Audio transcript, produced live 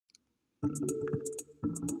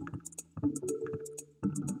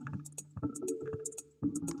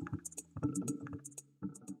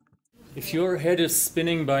If your head is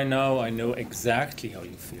spinning by now, I know exactly how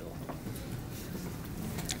you feel.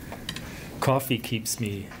 Coffee keeps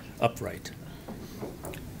me upright.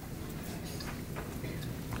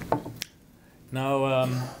 Now,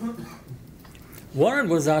 Warren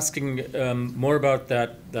was asking more about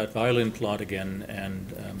that violin plot again,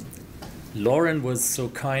 and Lauren was so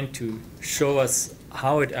kind to show us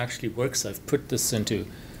how it actually works. I've put this into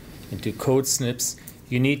code snips.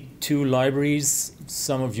 You need two libraries.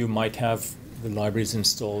 Some of you might have the libraries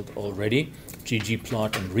installed already,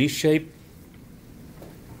 ggplot and reshape.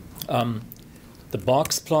 The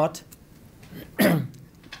box plot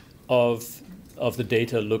of the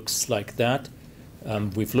data looks like that.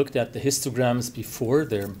 We've looked at the histograms before.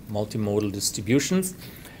 They're multimodal distributions.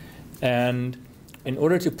 And in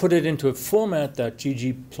order to put it into a format that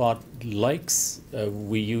ggplot likes,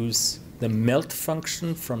 we use the melt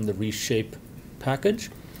function from the reshape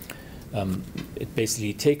package. It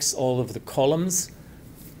basically takes all of the columns,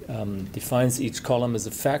 defines each column as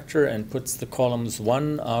a factor, and puts the columns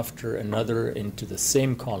one after another into the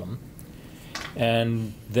same column.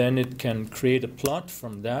 And then it can create a plot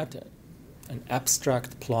from that, an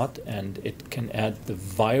abstract plot, and it can add the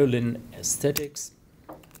violin aesthetics.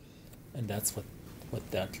 And that's what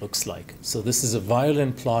that looks like. So this is a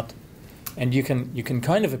violin plot. And you can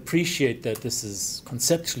kind of appreciate that this is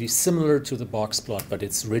conceptually similar to the box plot, but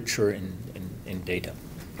it's richer in data.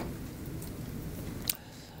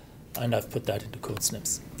 And I've put that into code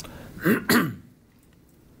snips.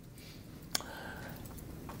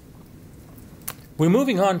 We're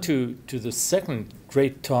moving on to the second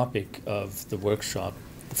great topic of the workshop.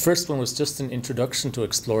 The first one was just an introduction to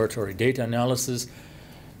exploratory data analysis.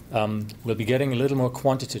 We'll be getting a little more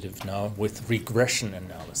quantitative now with regression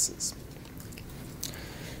analysis.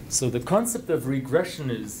 So the concept of regression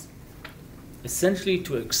is essentially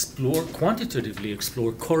to quantitatively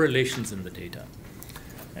explore correlations in the data.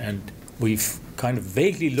 And we've kind of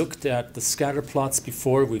vaguely looked at the scatter plots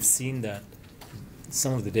before. We've seen that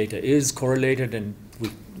some of the data is correlated, and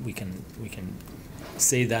we can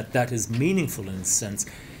say that that is meaningful in a sense.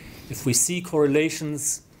 If we see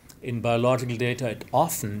correlations in biological data, it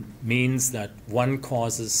often means that one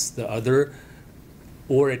causes the other,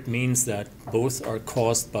 or it means that both are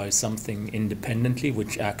caused by something independently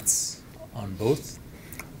which acts on both.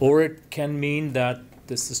 Or it can mean that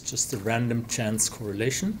this is just a random chance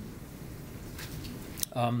correlation.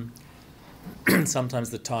 Sometimes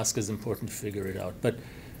the task is important to figure it out. But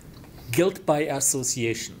guilt by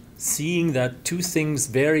association, seeing that two things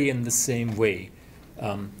vary in the same way,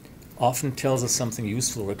 often tells us something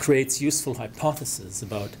useful or creates useful hypotheses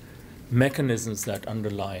about mechanisms that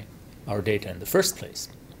underlie our data in the first place.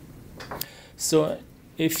 So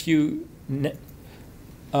if you,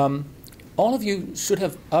 all of you should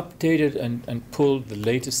have updated and pulled the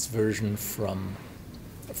latest version from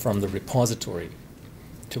the repository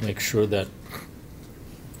to make sure that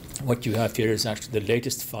what you have here is actually the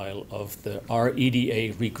latest file of the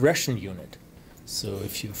REDA regression unit. So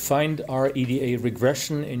if you find REDA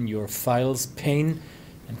regression in your files pane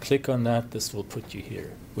and click on that, this will put you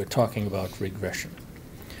here. We're talking about regression.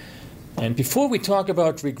 And before we talk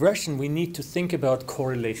about regression, we need to think about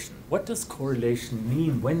correlation. What does correlation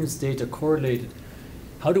mean? When is data correlated?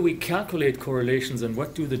 How do we calculate correlations, and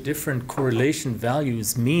what do the different correlation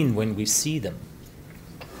values mean when we see them?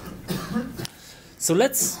 So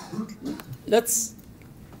let's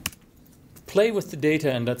play with the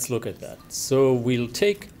data and let's look at that. So we'll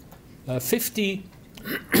take 50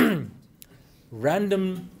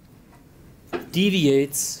 random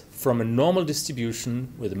deviates from a normal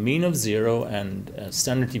distribution with a mean of 0 and a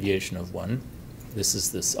standard deviation of 1. This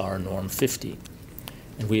is this R norm 50.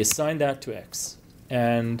 And we assign that to x.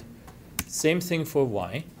 And same thing for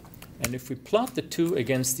y. And if we plot the two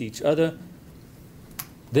against each other,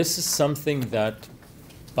 this is something that,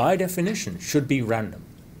 by definition, should be random.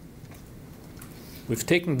 We've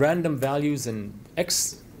taken random values in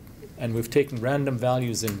x, and we've taken random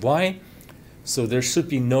values in y. So there should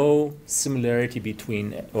be no similarity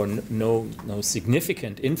between, or no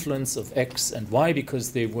significant influence of x and y,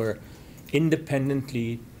 because they were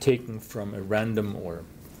independently taken from a random or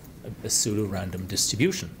a pseudo-random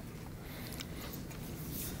distribution.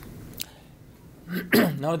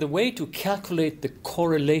 Now, the way to calculate the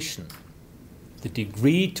correlation, the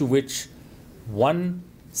degree to which one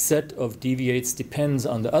set of deviates depends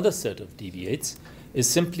on the other set of deviates, is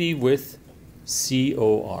simply with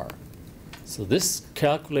COR. So this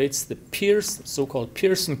calculates the so-called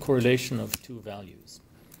Pearson correlation of two values.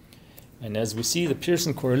 And as we see, the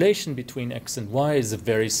Pearson correlation between x and y is a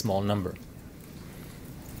very small number.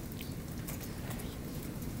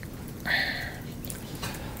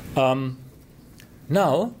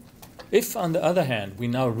 Now, if on the other hand, we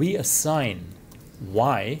now reassign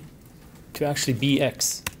y to actually be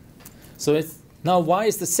x. So now y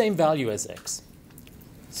is the same value as x.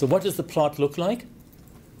 So what does the plot look like?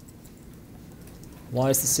 Y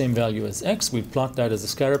is the same value as x. We plot that as a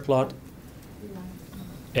scatter plot.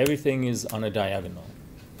 Everything is on a diagonal.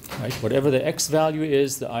 Right? Whatever the x value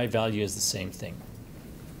is, the I value is the same thing.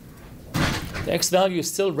 The x value is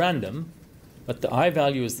still random, but the I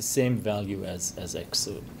value is the same value as x.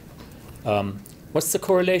 So, what's the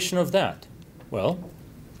correlation of that? Well,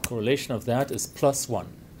 correlation of that is +1,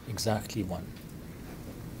 exactly 1.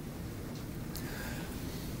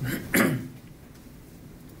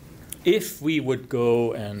 If we would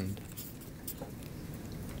go and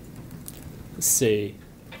say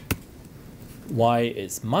y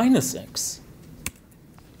is -x,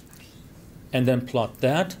 and then plot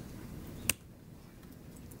that,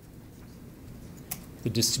 the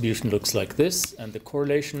distribution looks like this, and the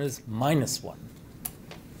correlation is -1.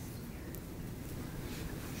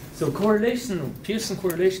 So correlation, Pearson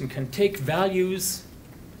correlation, can take values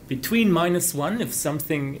between -1 if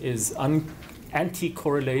something is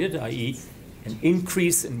anti-correlated, i.e. an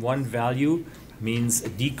increase in one value means a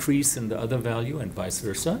decrease in the other value, and vice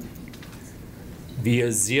versa.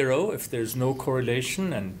 Via 0 if there's no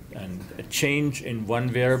correlation and a change in one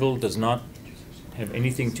variable does not have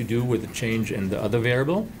anything to do with a change in the other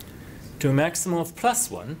variable, to a maximum of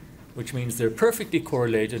 +1, which means they're perfectly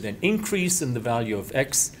correlated. An increase in the value of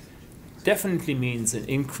x definitely means an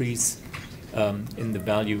increase in the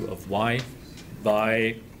value of y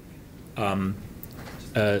by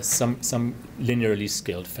some linearly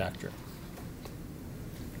scaled factor.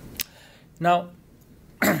 Now,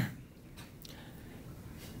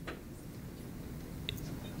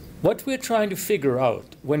 what we're trying to figure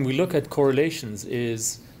out when we look at correlations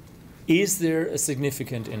is there a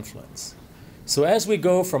significant influence? So as we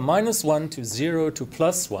go from -1 to 0 to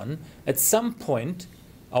 +1, at some point,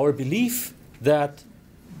 our belief that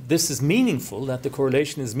this is meaningful, that the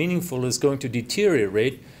correlation is meaningful, is going to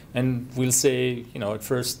deteriorate, and we'll say, you know, at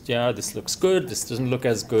first, yeah, this looks good, this doesn't look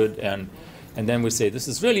as good, and then we say, this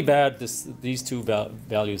is really bad, these two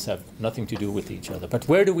values have nothing to do with each other. But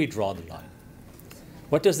where do we draw the line?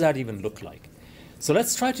 What does that even look like? So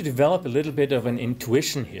let's try to develop a little bit of an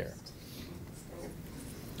intuition here.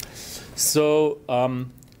 So I'll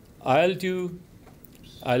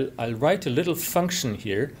write a little function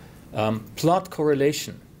here, plot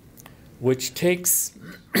correlation, which takes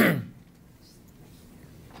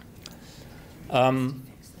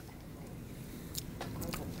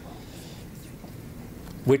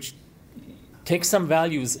some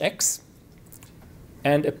values x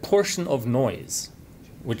and a portion of noise,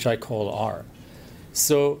 which I call r.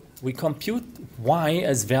 So we compute y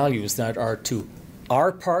as values that are to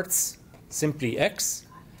r parts simply x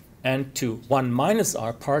and to 1 minus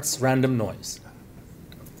r parts random noise.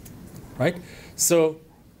 Right? So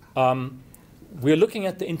we're looking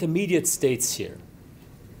at the intermediate states here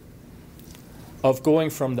of going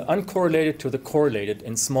from the uncorrelated to the correlated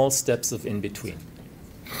in small steps of in between.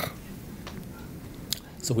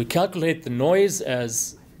 So we calculate the noise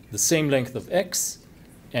as the same length of x,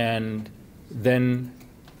 and then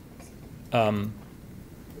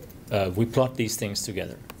we plot these things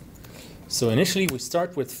together. So initially we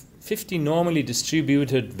start with 50 normally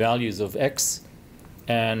distributed values of x,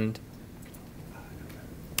 and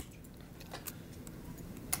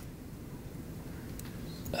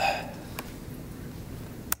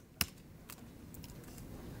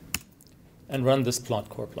run this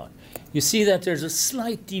core plot. You see that there's a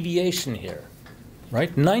slight deviation here,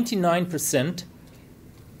 right? 99%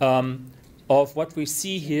 of what we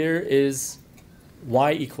see here is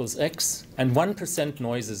y equals x, and 1%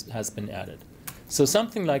 noise has been added. So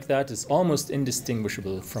something like that is almost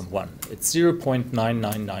indistinguishable from 1. It's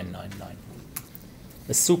 0.99999.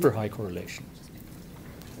 A super high correlation.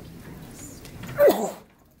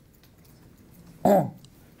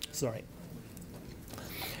 Sorry.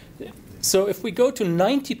 So if we go to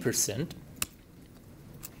 90%,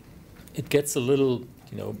 it gets a little,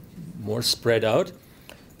 more spread out,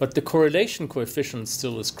 but the correlation coefficient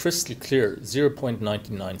still is crystal clear,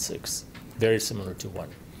 0.996, very similar to 1.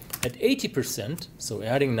 At 80%, so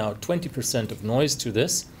adding now 20% of noise to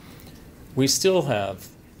this, we still have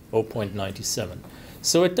 0.97.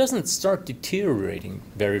 So it doesn't start deteriorating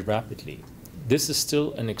very rapidly. This is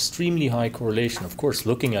still an extremely high correlation. Of course,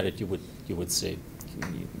 looking at it, you would say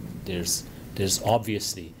there's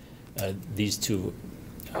obviously these two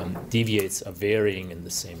deviates are varying in the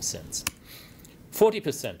same sense.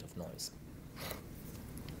 40% of noise.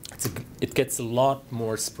 It gets a lot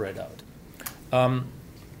more spread out.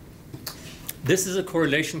 This is a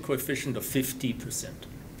correlation coefficient of 50%.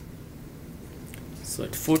 So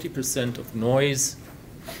at 40% of noise,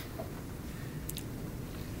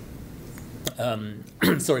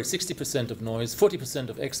 sorry, 60% of noise, 40%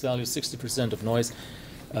 of X value, 60% of noise,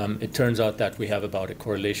 it turns out that we have about a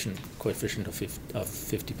correlation coefficient of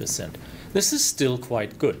 50%. This is still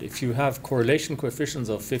quite good. If you have correlation coefficients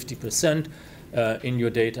of 50% in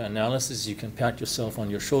your data analysis, you can pat yourself on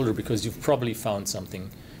your shoulder because you've probably found something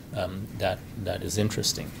that is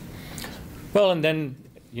interesting. Well, and then,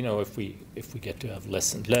 you know, if we get to have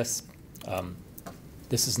less and less,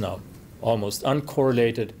 this is now almost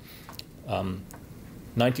uncorrelated.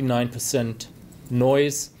 99%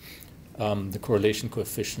 noise, the correlation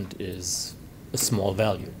coefficient is a small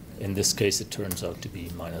value. In this case, it turns out to be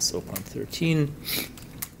minus 0.13.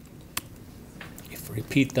 If we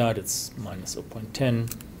repeat that, it's minus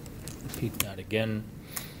 0.10. Repeat that again,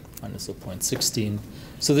 minus 0.16.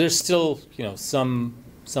 So there's still, you know,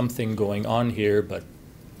 something going on here, but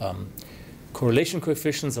correlation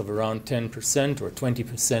coefficients of around 10% or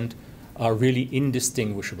 20% are really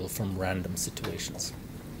indistinguishable from random situations.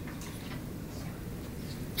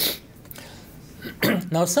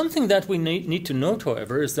 Now, something that we need to note,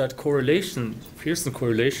 however, is that correlation, Pearson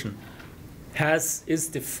correlation, is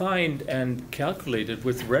defined and calculated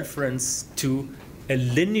with reference to a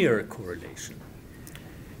linear correlation.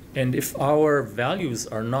 And if our values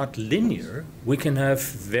are not linear, we can have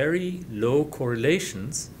very low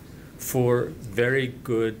correlations for very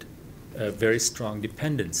good, very strong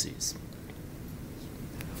dependencies.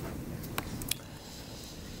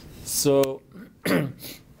 So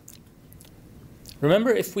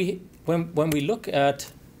remember, when we look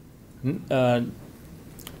at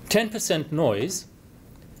 10% noise,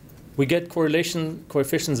 we get correlation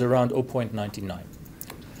coefficients around 0.99.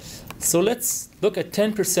 So let's look at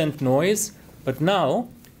 10% noise, but now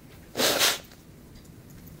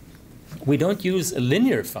we don't use a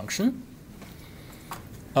linear function,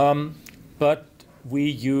 but we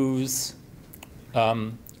use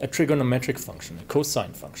a trigonometric function, a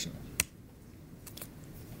cosine function.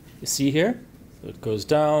 You see here? So it goes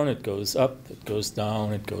down, it goes up, it goes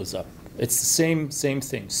down, it goes up. It's the same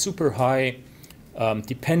thing, super high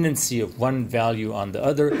dependency of one value on the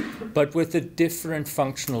other, but with a different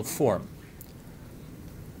functional form.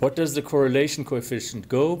 What does the correlation coefficient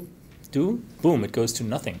do? Boom, it goes to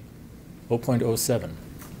nothing, 0.07.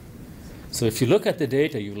 So if you look at the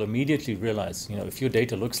data, you'll immediately realize, you know, if your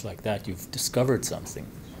data looks like that, you've discovered something.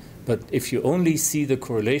 But if you only see the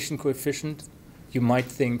correlation coefficient, you might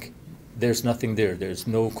think there's nothing there. There's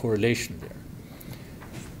no correlation there.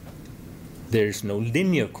 There's no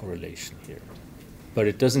linear correlation here. But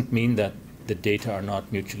it doesn't mean that the data are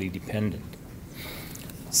not mutually dependent.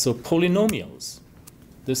 So polynomials.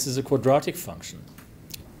 This is a quadratic function.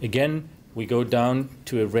 Again, we go down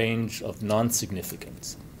to a range of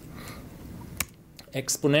non-significance.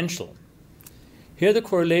 Exponential. Here the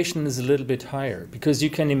correlation is a little bit higher because you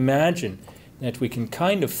can imagine that we can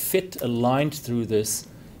kind of fit a line through this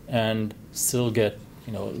and still get,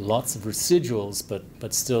 you know, lots of residuals,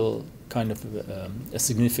 but still kind of a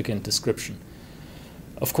significant description.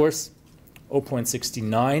 Of course,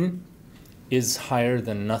 0.69 is higher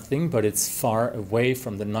than nothing, but it's far away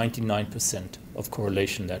from the 99% of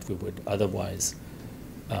correlation that we would otherwise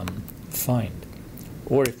find.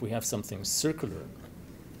 Or if we have something circular,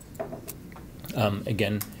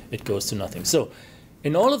 again, it goes to nothing. So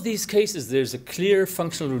in all of these cases, there's a clear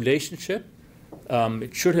functional relationship.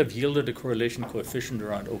 It should have yielded a correlation coefficient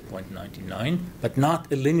around 0.99, but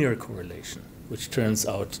not a linear correlation, which turns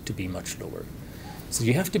out to be much lower. So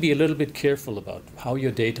you have to be a little bit careful about how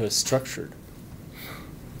your data is structured.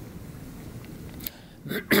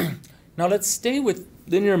 Now let's stay with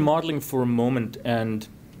linear modeling for a moment and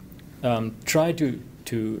try to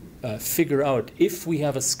figure out if we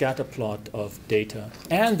have a scatter plot of data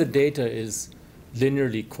and the data is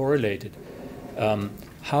linearly correlated,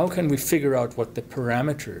 how can we figure out what the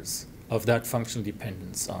parameters of that functional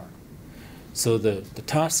dependence are? So the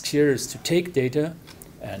task here is to take data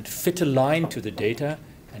and fit a line to the data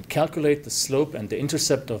and calculate the slope and the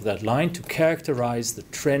intercept of that line to characterize the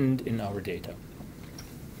trend in our data.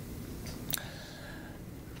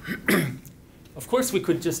 Of course, we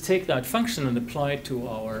could just take that function and apply it to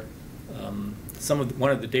our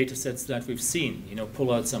one of the data sets that we've seen. You know,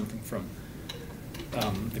 pull out something from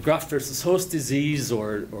the graft versus host disease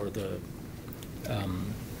or the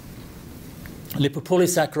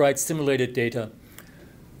lipopolysaccharide stimulated data.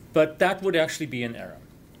 But that would actually be an error.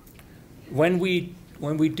 when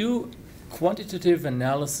we do quantitative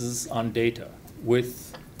analysis on data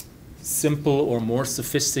with simple or more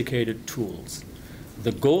sophisticated tools,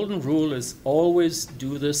 the golden rule is always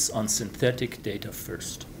do this on synthetic data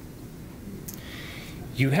first.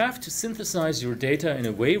 You have to synthesize your data in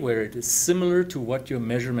a way where it is similar to what your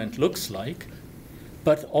measurement looks like,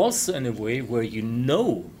 but also in a way where you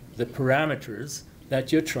know the parameters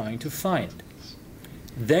that you're trying to find.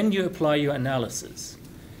 Then you apply your analysis.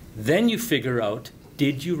 Then you figure out,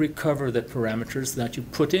 did you recover the parameters that you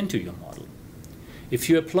put into your model? If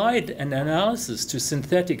you applied an analysis to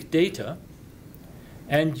synthetic data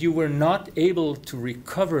and you were not able to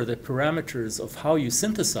recover the parameters of how you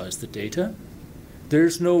synthesized the data,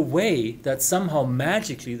 there's no way that somehow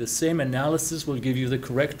magically the same analysis will give you the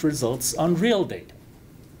correct results on real data.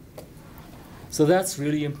 So that's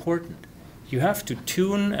really important. You have to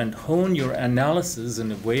tune and hone your analysis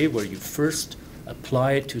in a way where you first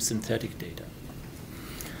apply it to synthetic data.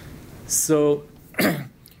 So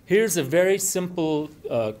here's a very simple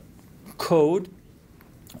code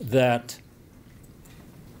that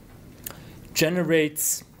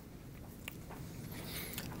generates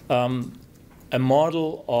a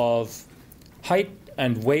model of height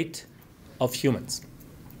and weight of humans.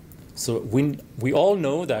 So we all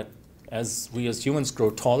know that as humans grow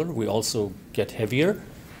taller, we also get heavier.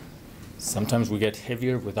 Sometimes we get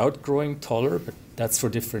heavier without growing taller, but that's for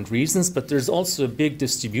different reasons. But there's also a big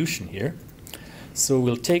distribution here. So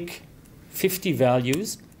we'll take 50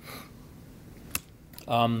 values.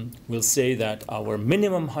 We'll say that our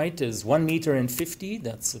minimum height is 1 meter and 50.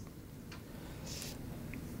 That's a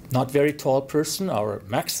not very tall person. Our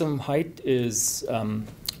maximum height is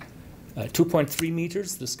 2.3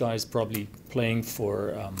 meters. This guy is probably playing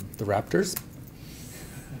for the Raptors.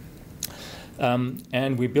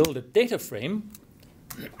 And we build a data frame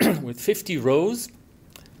with 50 rows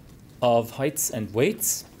of heights and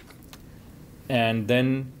weights. And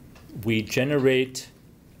then we generate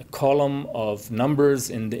a column of numbers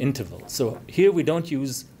in the interval. So here we don't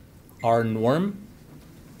use our norm,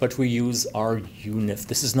 but we use our unif.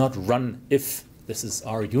 This is not run if, this is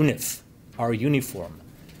our unif, our uniform.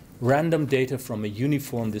 Random data from a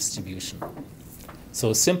uniform distribution.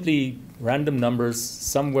 So simply random numbers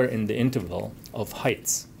somewhere in the interval of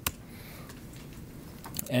heights.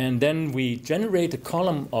 And then we generate a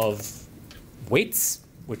column of weights,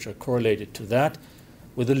 which are correlated to that,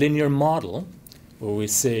 with a linear model, where we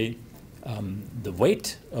say the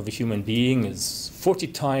weight of a human being is 40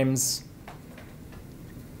 times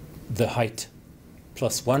the height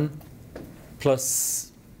plus 1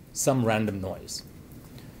 plus some random noise.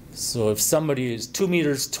 So if somebody is 2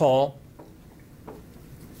 meters tall,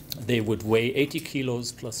 they would weigh 80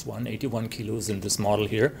 kilos plus 1, 81 kilos in this model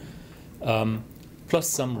here, plus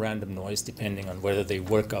some random noise depending on whether they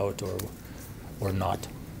work out or not.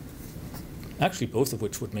 Actually, both of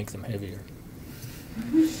which would make them heavier.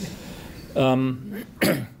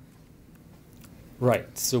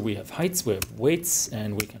 Right, so we have heights, we have weights,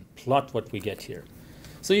 and we can plot what we get here.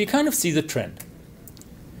 So you kind of see the trend.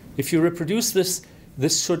 If you reproduce this,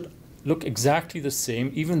 this should look exactly the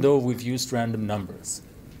same, even though we've used random numbers.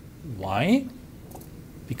 Why?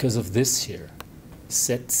 Because of this here,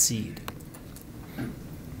 set seed.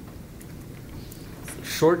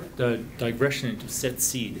 Short digression into set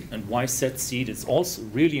seed, and why set seed is also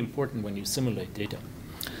really important when you simulate data.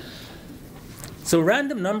 So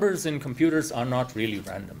random numbers in computers are not really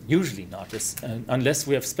random, usually not, unless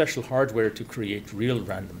we have special hardware to create real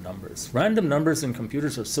random numbers. Random numbers in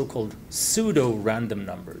computers are so-called pseudo-random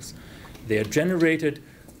numbers. They are generated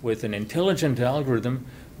with an intelligent algorithm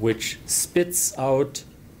which spits out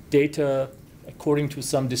data according to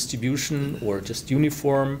some distribution or just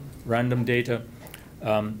uniform random data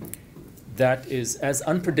that is as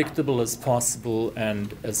unpredictable as possible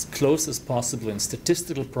and as close as possible in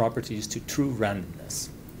statistical properties to true randomness.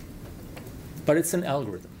 But it's an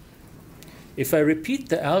algorithm. If I repeat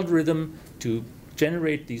the algorithm to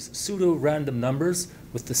generate these pseudo-random numbers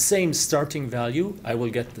with the same starting value, I will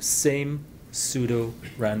get the same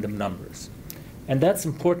pseudo-random numbers. And that's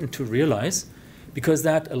important to realize because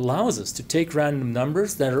that allows us to take random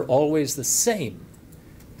numbers that are always the same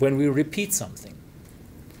when we repeat something.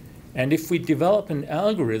 And if we develop an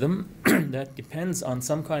algorithm that depends on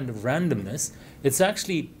some kind of randomness, it's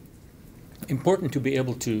actually important to be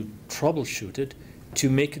able to troubleshoot it to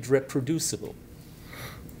make it reproducible.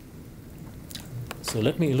 So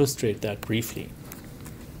let me illustrate that briefly.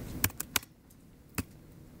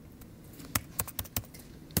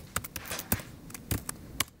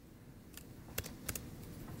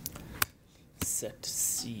 Set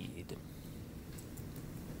seed.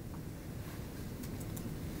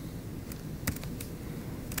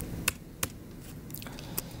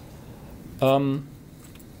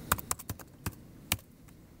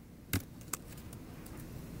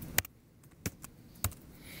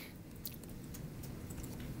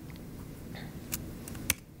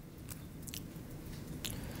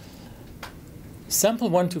 Sample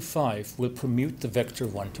 1 to 5 will permute the vector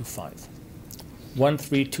 1 to 5. 1,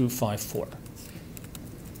 3, 2, 5, 4.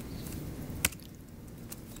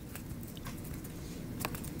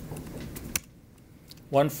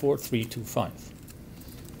 One, 4, 3, 2, 5.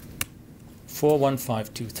 4, 1,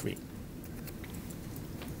 5, 2, 3.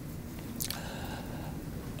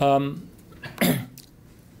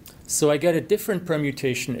 So I get a different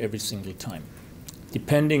permutation every single time,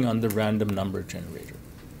 depending on the random number generator.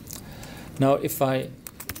 Now, if I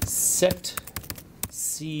set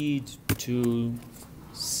seed to,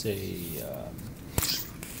 say,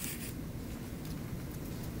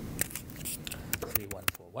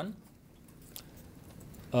 3141,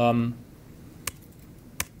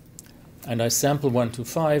 and I sample 1 to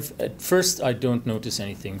 5, at first I don't notice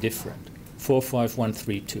anything different. 4, 5, 1,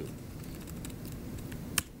 3, 2.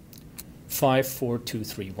 5, 4, 2,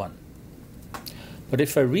 3, 1. But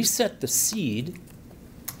if I reset the seed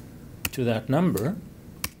to that number,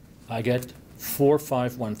 I get 4,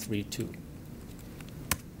 5, 1, 3, 2.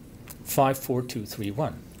 5, 4, 2, 3,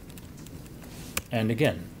 1. And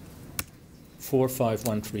again, 4, 5,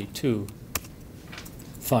 1, 3, 2.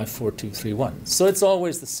 5, 4, 2, 3, 1. So it's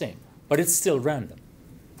always the same, but it's still random.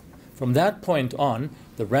 From that point on,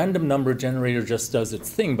 the random number generator just does its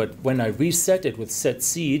thing, but when I reset it with set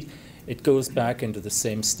seed, it goes back into the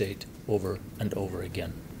same state over and over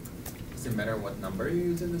again. Does it matter what number you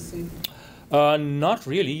use in the seed? Not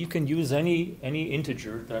really. You can use any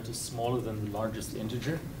integer that is smaller than the largest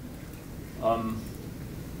integer.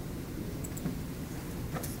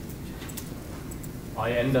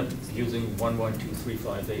 I end up using 1, 1, 2, 3,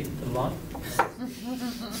 5, 8 a lot.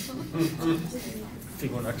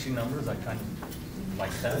 Fibonacci numbers, I kind of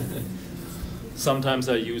like that. Sometimes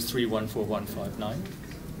I use 3, 1, 4, 1, 5, 9.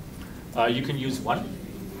 You can use 1.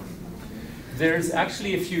 There's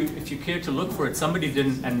actually, if you care to look for it, somebody did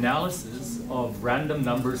an analysis of random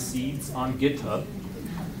number seeds on GitHub.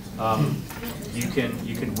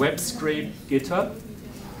 You can web scrape GitHub,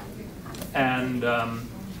 and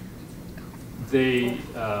they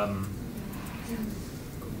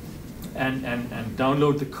and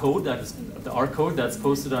download the code, that is the R code that's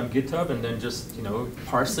posted on GitHub, and then just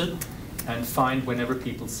parse it and find whenever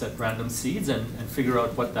people set random seeds and figure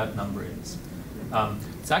out what that number is.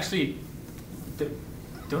 It's actually,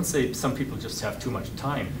 don't say some people just have too much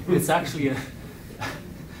time. It's actually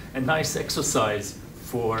a nice exercise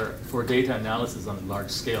for data analysis on a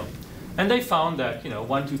large scale. And they found that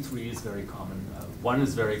 1, 2, 3 is very common. 1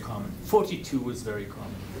 is very common. 42 is very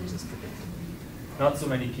common, which is predictable. Not so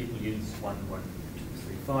many people use 1, 1, 2,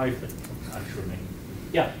 3, 5, but I'm sure many.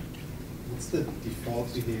 Yeah? What's the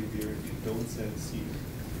default behavior if you don't set a seed?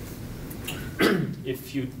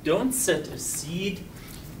 If you don't set a seed,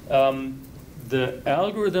 the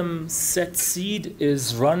algorithm set seed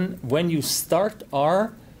is run when you start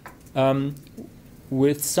R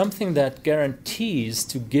with something that guarantees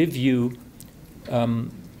to give you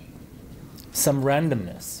some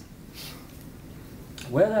randomness.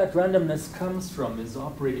 Where that randomness comes from is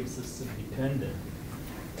operating system dependent.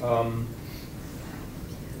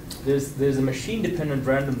 There's a machine-dependent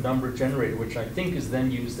random number generator, which I think is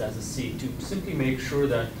then used as a seed to simply make sure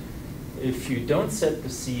that if you don't set the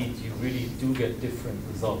seed, you really do get different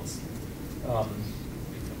results.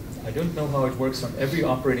 I don't know how it works on every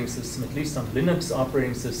operating system. At least on Linux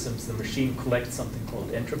operating systems, the machine collects something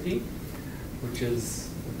called entropy, which is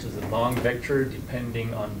a long vector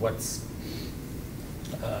depending on what's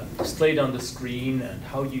displayed on the screen and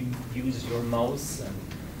how you use your mouse and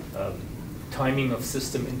timing of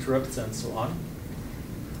system interrupts and so on.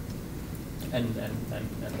 And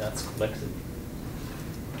that's collected.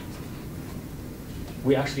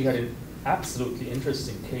 We actually had an absolutely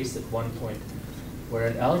interesting case at one point where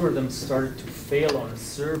an algorithm started to fail on a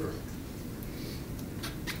server.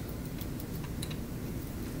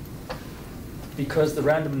 Because the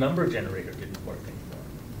random number generator didn't work anymore.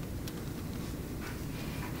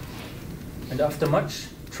 And after much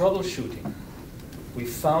troubleshooting, we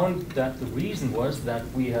found that the reason was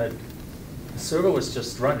that the server was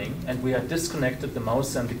just running, and we had disconnected the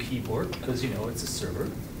mouse and the keyboard, because it's a server.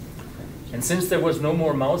 And since there was no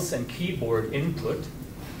more mouse and keyboard input,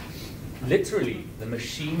 literally the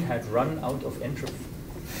machine had run out of entropy.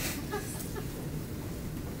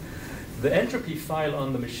 The entropy file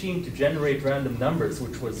on the machine to generate random numbers,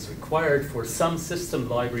 which was required for some system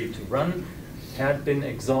library to run, had been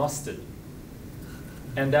exhausted.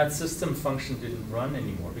 And that system function didn't run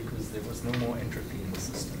anymore because there was no more entropy in the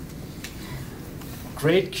system.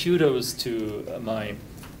 Great kudos to my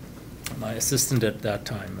assistant at that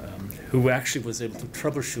time, who actually was able to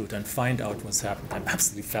troubleshoot and find out what's happening. I'm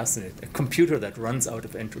absolutely fascinated. A computer that runs out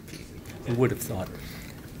of entropy. Who would have thought?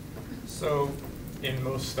 So in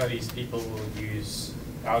most studies, people will use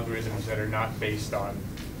algorithms that are not based on,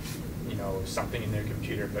 you know, something in their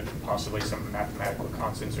computer, but possibly some mathematical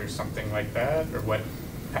constants or something like that? Or what?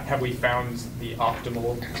 Have we found the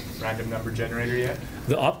optimal random number generator yet?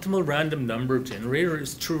 The optimal random number generator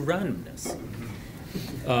is true randomness.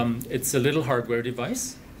 It's a little hardware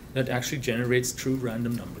device that actually generates true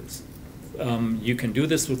random numbers. You can do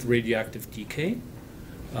this with radioactive decay.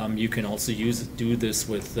 You can also do this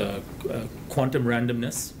with quantum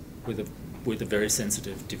randomness with a very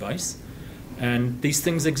sensitive device. And these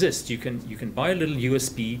things exist. You can buy a little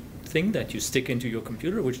USB thing that you stick into your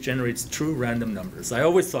computer, which generates true random numbers. I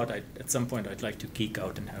always thought at some point I'd like to geek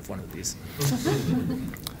out and have one of these.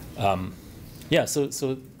 Yeah,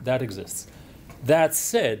 so that exists. That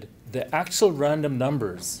said, the actual random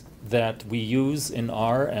numbers that we use in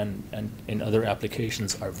R and in other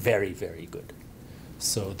applications are very, very good.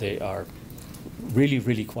 So they are really,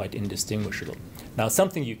 really quite indistinguishable. Now,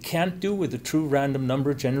 something you can't do with a true random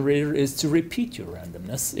number generator is to repeat your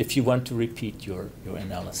randomness if you want to repeat your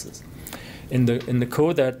analysis. In the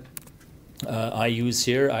code that I use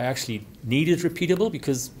here, I actually need it repeatable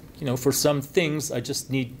because, you know, for some things I just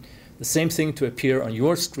need the same thing to appear on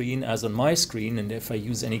your screen as on my screen, and if I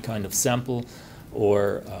use any kind of sample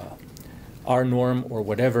or R norm or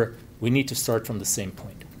whatever, we need to start from the same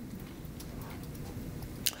point.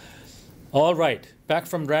 All right, back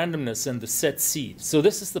from randomness and the set C. So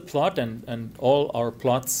this is the plot, and all our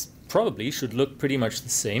plots probably should look pretty much the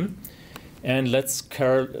same. And let's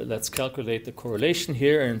calculate the correlation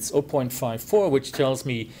here, and it's 0.54, which tells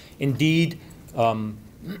me, indeed,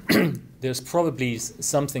 there's probably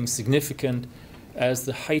something significant as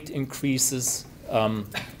the height increases,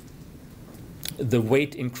 the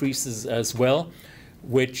weight increases as well,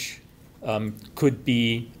 which could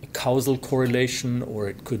be a causal correlation, or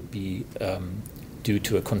it could be due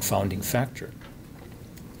to a confounding factor.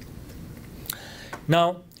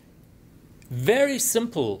 Now, very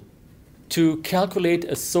simple to calculate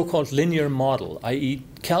a so-called linear model, i.e.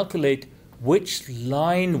 calculate which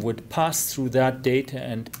line would pass through that data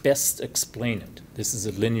and best explain it. This is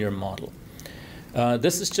a linear model.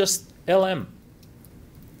 This is just LM,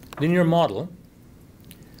 linear model,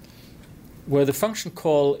 where the function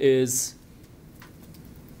call is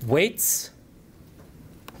weights,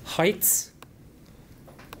 heights,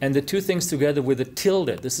 and the two things together with a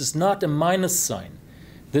tilde. This is not a minus sign.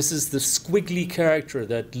 This is the squiggly character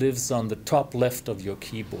that lives on the top left of your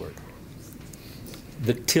keyboard.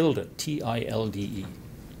 The tilde, T-I-L-D-E.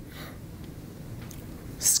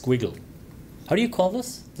 Squiggle. How do you call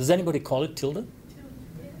this? Does anybody call it tilde?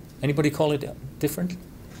 Anybody call it different?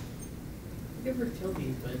 I've heard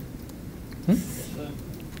tilde, but...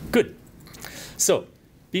 Good. So,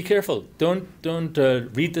 be careful. Don't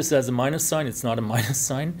read this as a minus sign. It's not a minus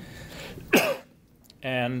sign.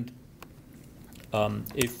 And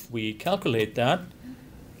if we calculate that,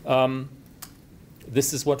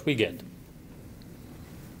 this is what we get.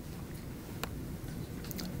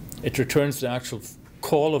 It returns the actual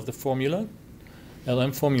call of the formula.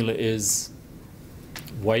 LM formula is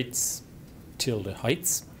weights tilde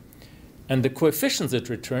heights. And the coefficients it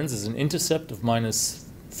returns is an intercept of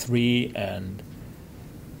 -3 and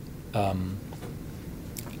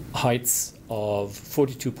heights of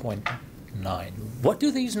 42.9. What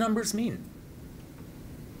do these numbers mean?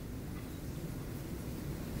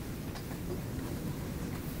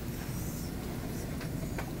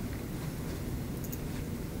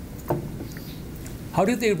 How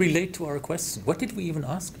do they relate to our question? What did we even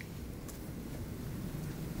ask?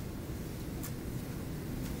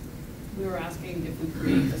 We were asking if we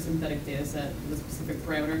create a synthetic data set with a specific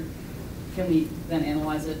parameter, can we then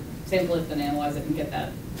analyze it, sample it, then analyze it, and get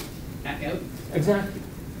that back out? Exactly.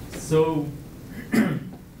 So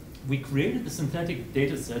we created the synthetic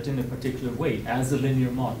data set in a particular way as a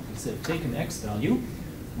linear model. We said take an x value,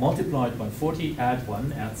 multiply it by 40, add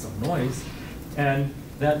 1, add some noise, and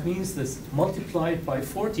that means this multiplied by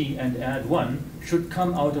 40 and add 1 should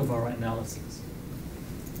come out of our analysis.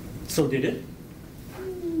 So did it?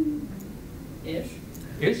 Ish.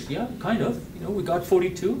 Ish, yeah, kind of. You know, we got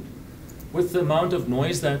 42 with the amount of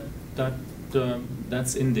noise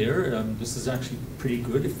that's in there. This is actually pretty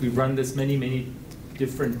good. If we run this many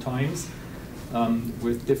different times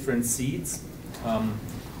with different seeds,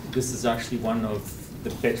 this is actually one of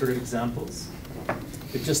the better examples.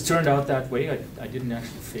 It just turned out that way. I didn't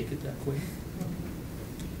actually fake it that way.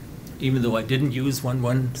 Even though I didn't use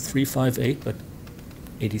 11358, but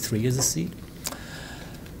 83 is a seed.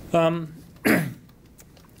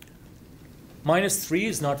 Minus 3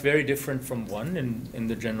 is not very different from 1 in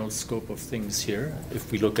the general scope of things here,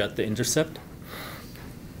 if we look at the intercept.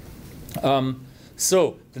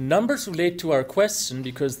 So the numbers relate to our question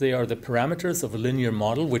because they are the parameters of a linear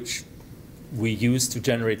model which we use to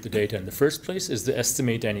generate the data in the first place. Is the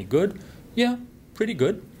estimate any good? Yeah, pretty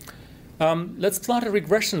good. Let's plot a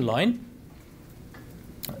regression line.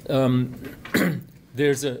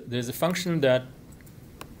 There's a function that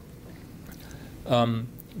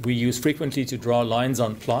we use frequently to draw lines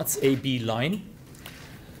on plots, AB line.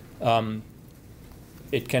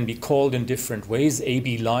 It can be called in different ways.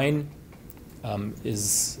 AB line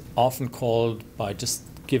is often called by just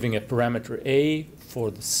giving a parameter A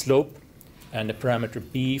for the slope and a parameter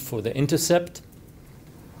B for the intercept.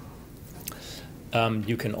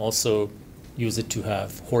 You can also use it to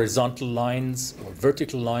have horizontal lines or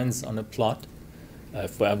vertical lines on a plot.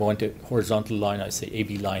 If I want a horizontal line, I say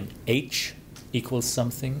AB line H equals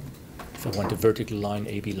something. If I want a vertical line,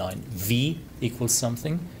 AB line V equals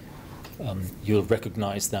something. You'll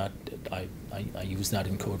recognize that I use that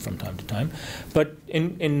in code from time to time. But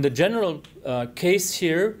in the general case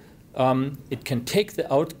here, it can take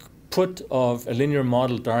the output of a linear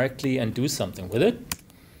model directly and do something with it.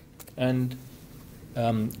 And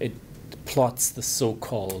it plots the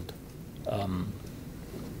so-called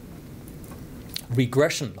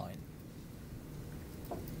regression line.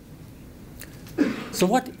 So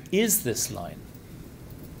what is this line?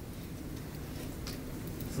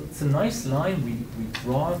 So it's a nice line we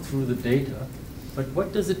draw through the data, but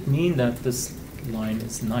what does it mean that this line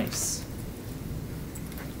is nice?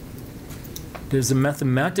 There's a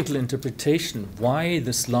mathematical interpretation why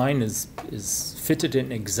this line is fitted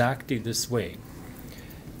in exactly this way.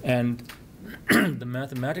 And the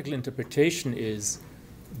mathematical interpretation is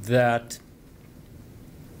that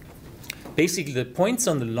basically the points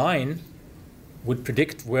on the line would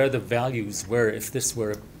predict where the values were if this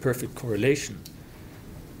were a perfect correlation.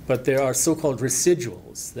 But there are so-called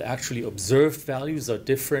residuals. The actually observed values are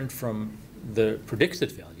different from the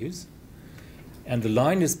predicted values. And the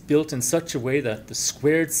line is built in such a way that the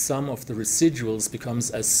squared sum of the residuals becomes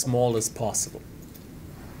as small as possible.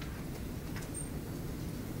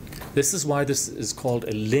 This is why this is called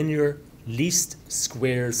a linear least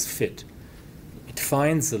squares fit. It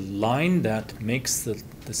finds a line that makes the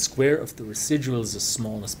square of the residuals as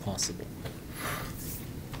small as possible.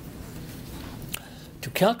 To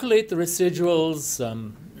calculate the residuals,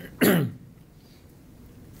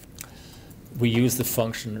 we use the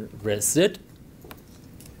function resid.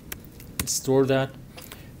 Store that.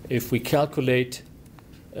 If we calculate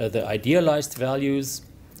the idealized values,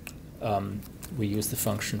 we use the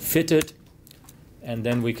function fitted, and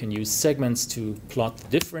then we can use segments to plot the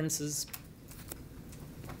differences.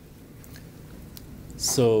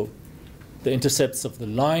 So the intercepts of the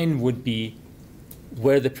line would be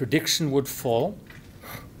where the prediction would fall.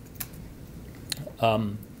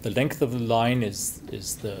 The length of the line is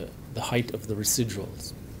the height of the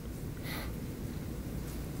residuals.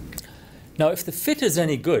 Now, if the fit is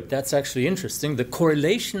any good, that's actually interesting. The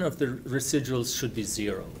correlation of the residuals should be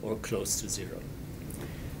 0 or close to 0.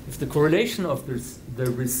 If the correlation of the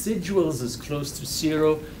residuals is close to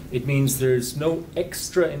 0, it means there's no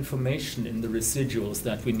extra information in the residuals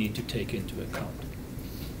that we need to take into account.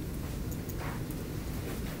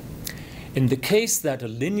 In the case that a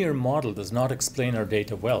linear model does not explain our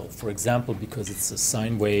data well, for example, because it's a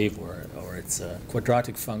sine wave or it's a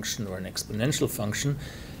quadratic function or an exponential function,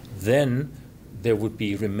 then there would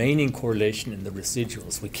be remaining correlation in the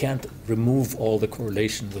residuals. We can't remove all the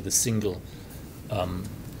correlation with a single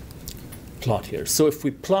plot here. So if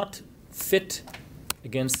we plot fit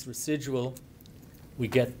against residual, we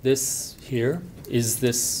get this here. Is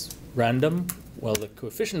this random? Well, the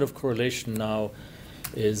coefficient of correlation now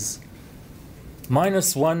is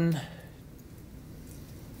 -1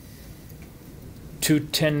 to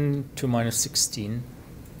 10 to minus 16,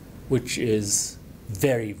 which is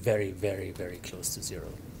very, very, very, very close to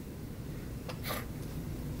 0.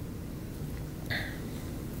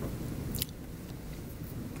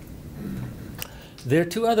 There are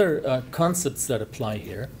two other concepts that apply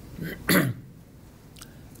here,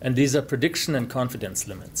 and these are prediction and confidence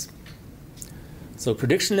limits. So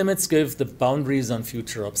prediction limits give the boundaries on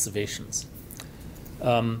future observations.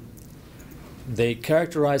 They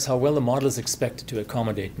characterize how well the model is expected to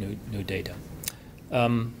accommodate new data.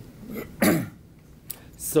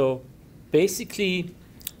 So basically,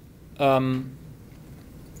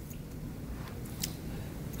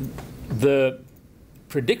 the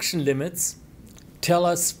prediction limits tell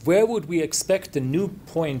us where would we expect a new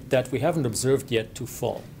point that we haven't observed yet to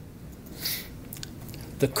fall.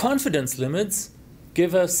 The confidence limits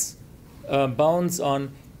give us bounds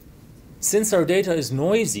on, since our data is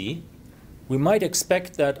noisy, we might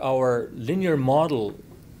expect that our linear model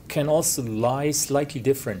can also lie slightly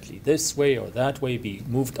differently, this way or that way, be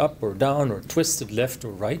moved up or down or twisted left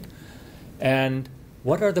or right. And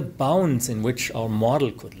what are the bounds in which our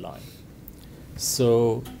model could lie?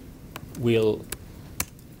 So we'll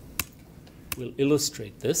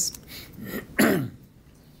illustrate this.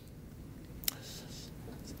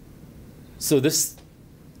 So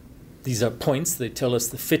these are points. They tell us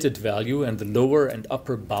the fitted value and the lower and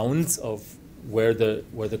upper bounds of where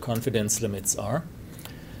the confidence limits are.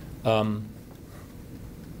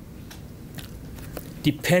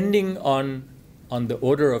 Depending on the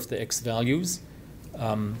order of the x values,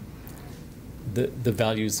 the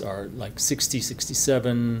values are like 60,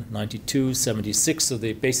 67, 92, 76, so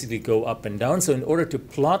they basically go up and down. So in order to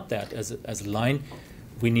plot that as a line,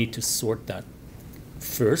 we need to sort that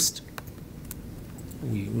first.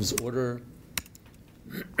 We use order.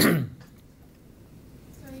 Sorry, can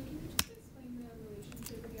you just explain the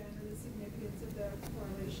relationship again, or the significance of the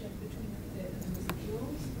correlation between the fit and the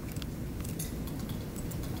residuals?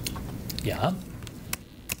 Yeah.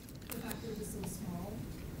 The fact that it is so small,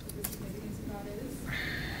 what the significance of that is?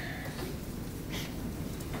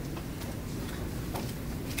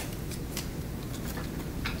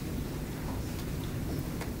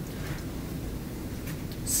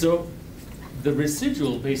 So the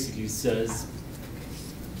residual basically says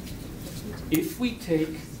if we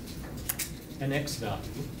take an x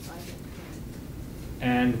value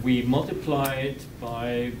and we multiply it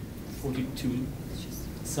by 42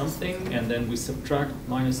 something and then we subtract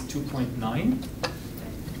minus 2.9,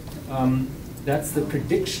 that's the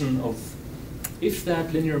prediction of if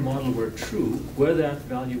that linear model were true, where that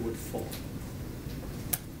value would fall.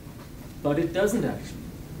 But it doesn't actually.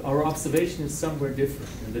 Our observation is somewhere different.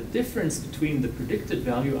 And the difference between the predicted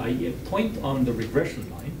value, i.e. a point on the regression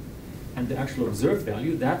line, and the actual observed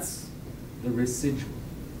value, that's the residual.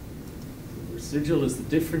 The residual is the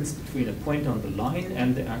difference between a point on the line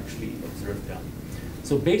and the actually observed value.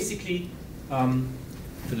 So basically,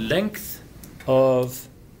 the length of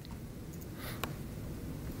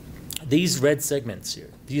these red segments here,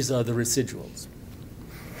 these are the residuals.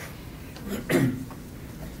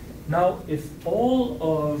 Now, if all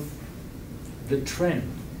of the trend,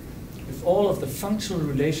 if all of the functional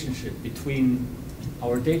relationship between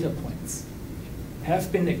our data points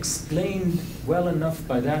have been explained well enough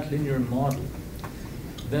by that linear model,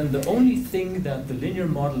 then the only thing that the linear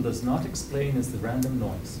model does not explain is the random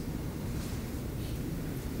noise.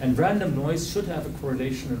 And random noise should have a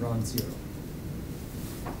correlation around 0.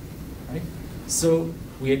 Right? So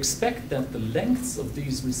we expect that the lengths of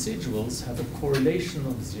these residuals have a correlation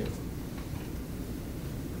of 0.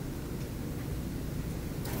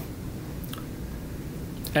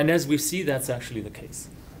 And as we see, that's actually the case.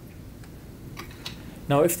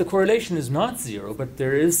 Now, if the correlation is not 0, but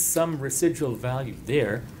there is some residual value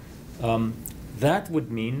there, that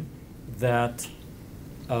would mean that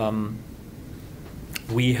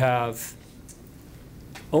we have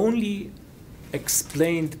only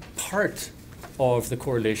explained part of the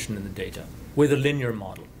correlation in the data with a linear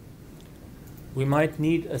model. We might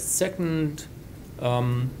need a second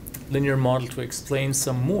linear model to explain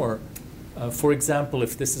some more. For example,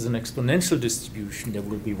 if this is an exponential distribution, there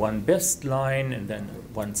will be one best line and then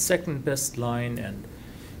one second best line, and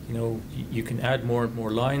you can add more and more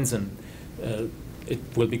lines, and it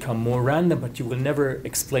will become more random, but you will never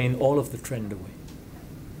explain all of the trend away.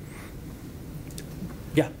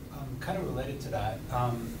 Yeah? Kind of related to that,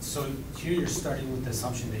 so here you're starting with the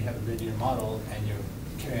assumption that you have a linear model and you're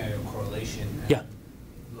carrying out a correlation and yeah.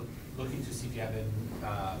 Looking to see if you have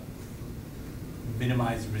a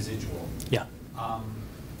minimized residual. Yeah.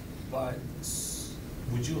 But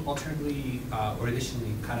would you alternatively or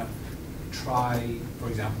additionally kind of try, for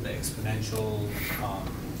example, the exponential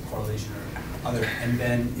correlation or other, and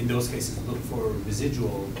then in those cases look for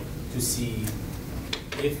residual to see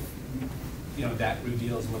if that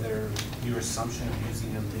reveals whether your assumption of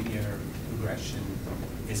using a linear regression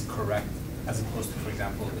is correct, as opposed to, for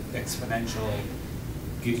example, if the exponential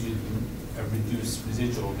gives you a reduced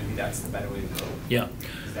residual, maybe that's the better way to go. Yeah.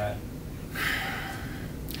 Is that?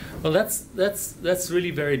 Well, that's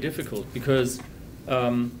really very difficult, because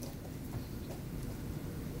the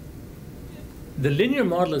linear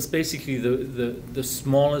model is basically the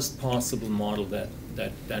smallest possible model that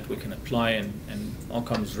we can apply, and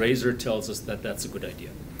Occam's razor tells us that that's a good idea.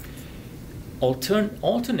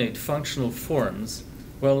 alternate functional forms,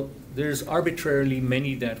 well, there's arbitrarily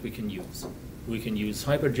many that we can use. We can use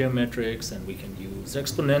hypergeometrics, and we can use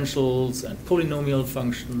exponentials, and polynomial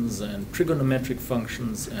functions, and trigonometric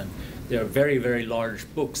functions, and there are very, very large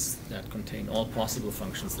books that contain all possible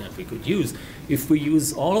functions that we could use. If we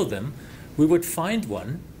use all of them, we would find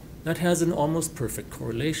one that has an almost perfect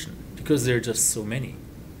correlation, because there are just so many.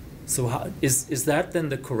 So how, is that then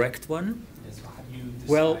the correct one? Yes, so how do you decide?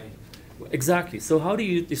 Well, exactly. So how do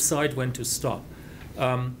you decide when to stop?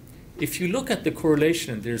 If you look at the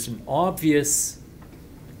correlation, there's an obvious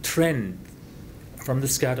trend from the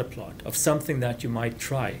scatter plot of something that you might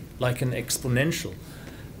try, like an exponential.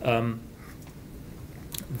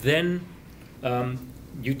 Then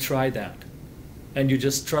you try that, and you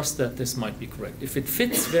just trust that this might be correct. If it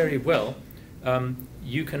fits very well,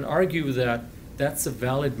 you can argue that that's a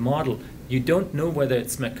valid model. You don't know whether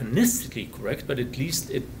it's mechanistically correct, but at least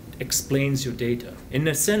it explains your data. In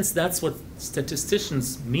a sense, that's what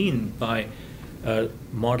statisticians mean by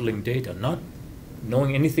modeling data, not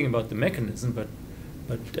knowing anything about the mechanism, but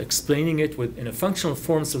explaining it in a functional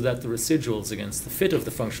form so that the residuals against the fit of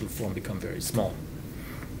the functional form become very small.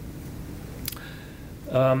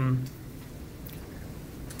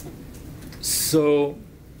 So,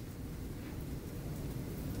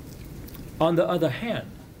 on the other hand,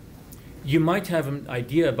 you might have an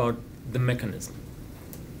idea about the mechanism.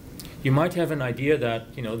 You might have an idea that,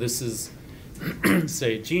 you know, this is,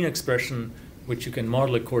 say, gene expression, which you can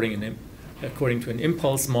model according to an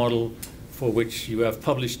impulse model for which you have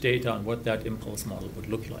published data on what that impulse model would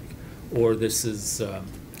look like. Or this is,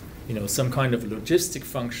 you know, some kind of logistic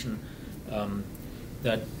function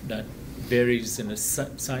that varies in a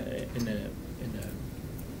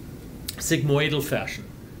sigmoidal fashion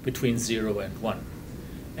between 0 and 1.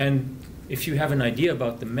 And if you have an idea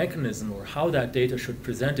about the mechanism or how that data should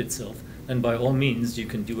present itself, then by all means you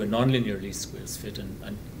can do a nonlinear least squares fit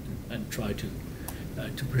and try to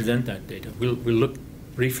present that data. We'll look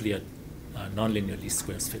briefly at nonlinear least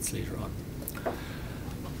squares fits later on.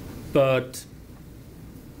 But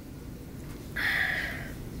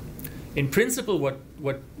in principle,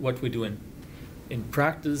 what we do in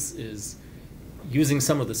practice is using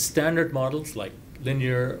some of the standard models like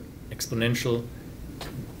linear, exponential,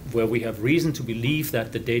 where we have reason to believe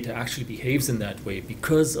that the data actually behaves in that way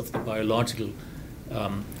because of the biological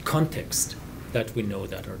context that we know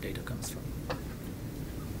that our data comes from.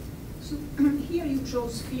 So here you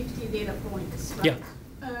chose 50 data points, right? Yeah.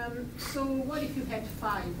 So what if you had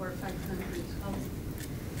 5 or 500?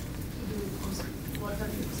 What are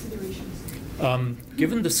the considerations?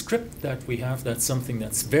 Given the script that we have, that's something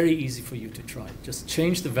that's very easy for you to try. Just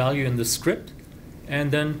change the value in the script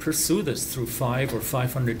and then pursue this through 5 or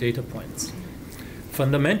 500 data points.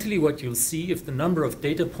 Fundamentally, what you'll see, if the number of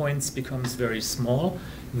data points becomes very small,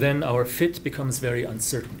 then our fit becomes very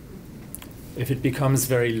uncertain. If it becomes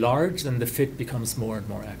very large, then the fit becomes more and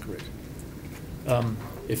more accurate.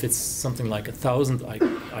 If it's something like 1,000,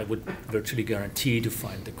 I would virtually guarantee to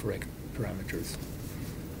find the correct parameters.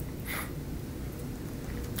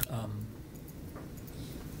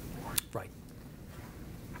 Right.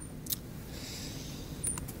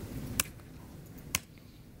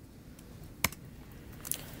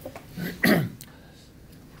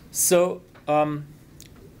 So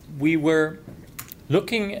we were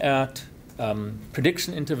looking at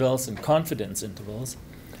prediction intervals and confidence intervals.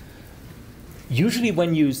 Usually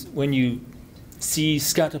when you see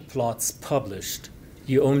scatter plots published,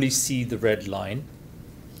 you only see the red line,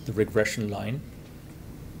 the regression line.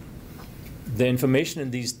 The information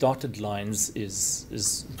in these dotted lines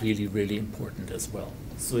is really, really important as well.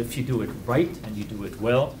 So if you do it right and you do it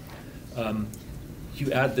well,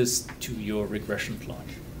 you add this to your regression plot.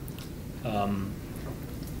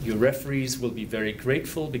 Your referees will be very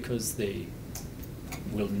grateful because they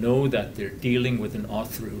will know that they're dealing with an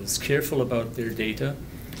author who is careful about their data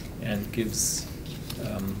and gives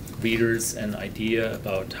readers an idea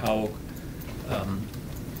about how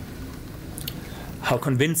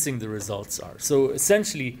convincing the results are. So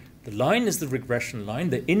essentially, the line is the regression line.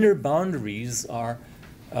 The inner boundaries are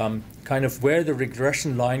kind of where the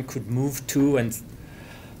regression line could move to, and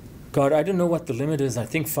God, I don't know what the limit is. I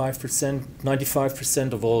think 5%,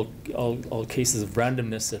 95% of all cases of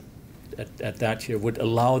randomness at that here would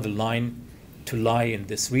allow the line to lie in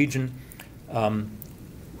this region,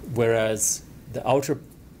 whereas the outer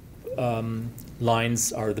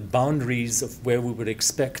lines are the boundaries of where we would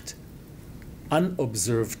expect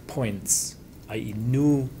unobserved points, i.e.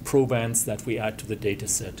 new probands that we add to the data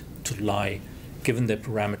set, to lie, given the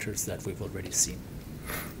parameters that we've already seen.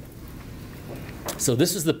 So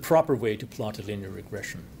this is the proper way to plot a linear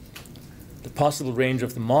regression. the possible range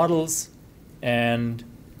of the models, and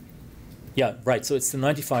yeah, right, so it's the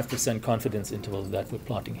 95% confidence interval that we're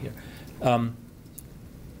plotting here.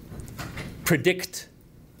 Predict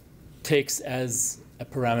takes as a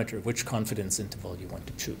parameter which confidence interval you want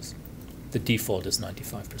to choose. The default is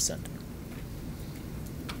 95%.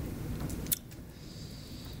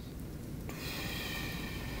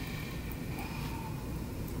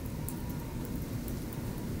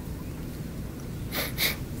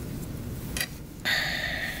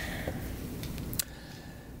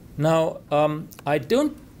 Now, I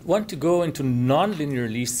don't want to go into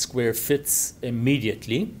nonlinear least square fits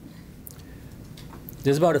immediately.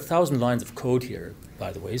 There's about 1,000 lines of code here,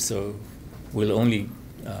 by the way, so we'll only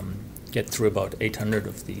get through about 800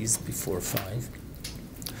 of these before 5.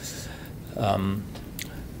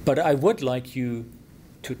 But I would like you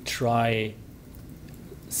to try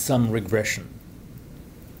some regression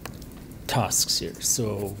tasks here.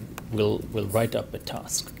 So we'll write up a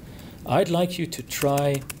task. I'd like you to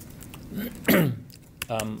try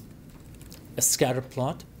a scatter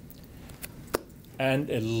plot and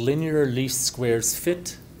a linear least squares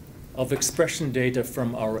fit of expression data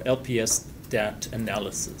from our LPS DAT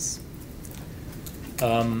analysis.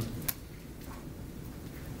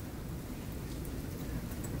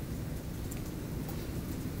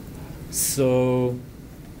 So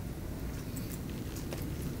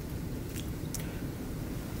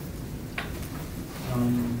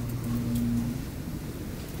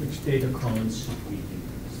which data columns should we use?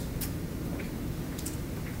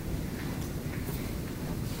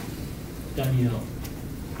 Danielle,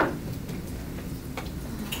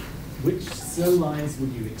 which cell lines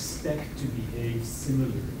would you expect to behave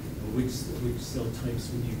similarly? Or which cell types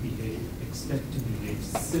would you expect to behave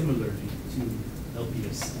similarly to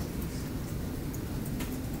LPS cells?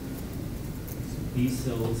 So B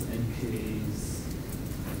cells, NKs,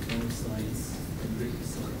 monocytes, dendritic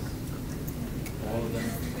cells. All of them.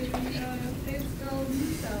 Phase girl B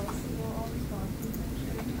cells will all respond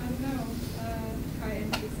potentially. I don't know. Try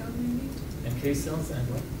NK cells maybe? NK cells and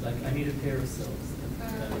what? Like I need a pair of cells.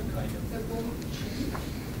 Kind of. The both.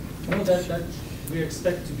 No, that we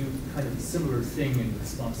expect to do kind of a similar thing in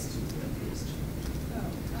response to the LPS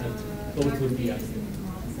change. Both would be ideal.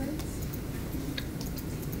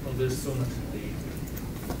 Well, there's so much data.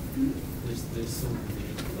 There's so much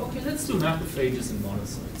data. Okay, let's do macrophages and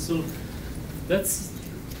monocytes. So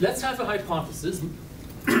let's have a hypothesis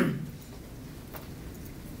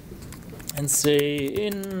and say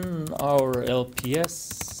in our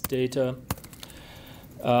LPS data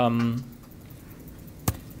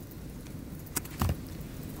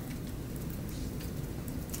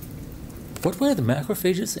what were the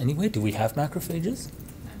macrophages anyway? Do we have macrophages?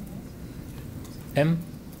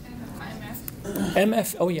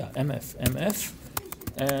 MF, oh yeah, MF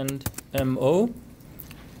and MO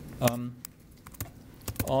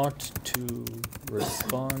ought to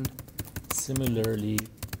respond similarly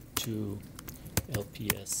to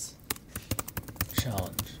LPS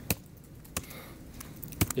challenge.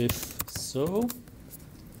 If so,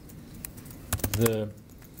 the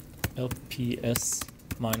LPS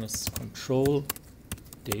minus control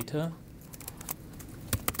data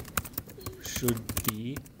should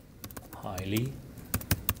be highly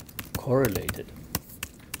correlated.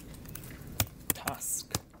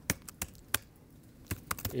 Task.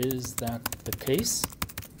 Is that the case?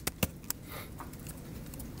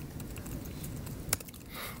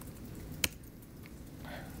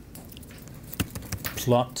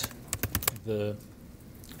 Plot the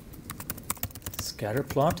scatter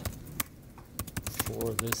plot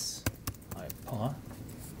for this hypothesis.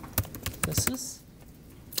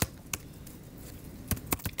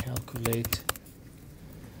 Calculate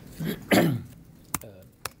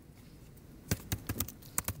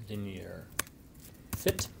linear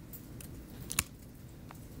fit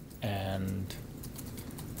and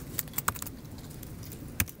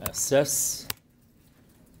assess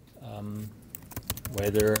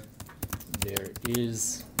whether there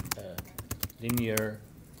is a linear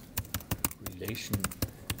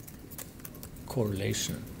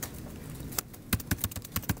correlation.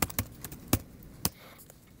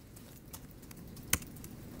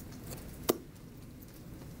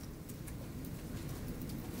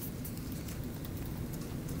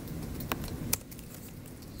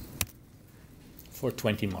 For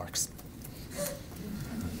 20 marks.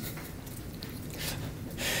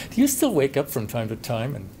 Do you still wake up from time to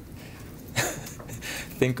time and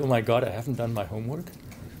think, oh my God, I haven't done my homework?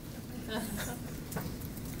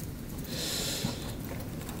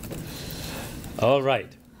 All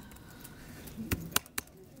right.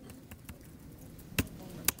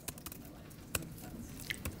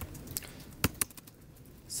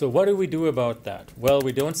 So what do we do about that? Well,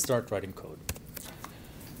 we don't start writing code.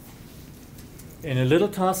 In a little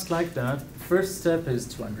task like that, first step is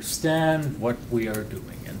to understand what we are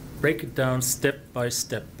doing and break it down step by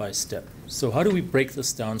step by step. So how do we break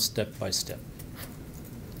this down step by step?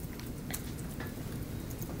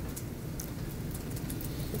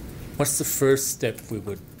 What's the first step we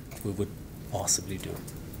would possibly do?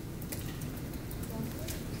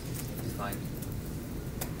 Define.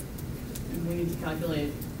 And we need to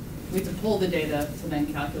calculate, we have to pull the data to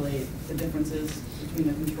then calculate the differences between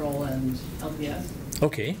the control and LPS.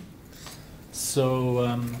 Okay.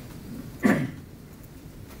 So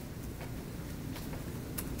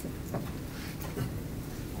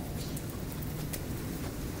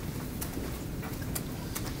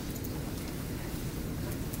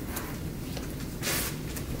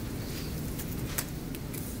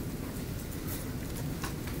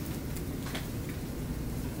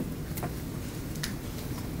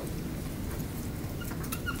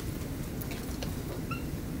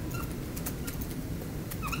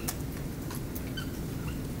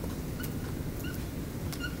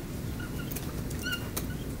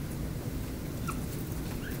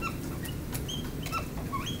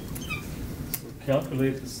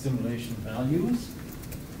calculate the stimulation values.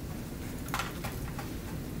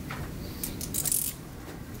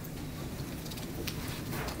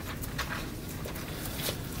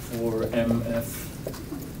 For MF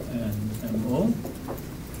and MO.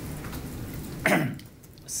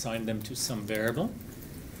 Assign them to some variable.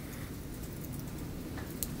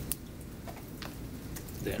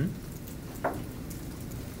 Then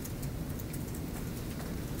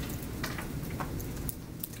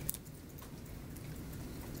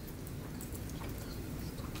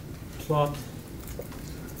plot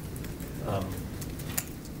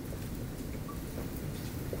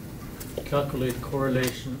calculate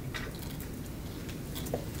correlation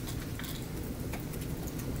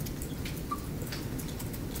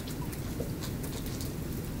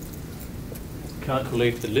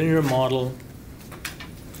calculate the linear model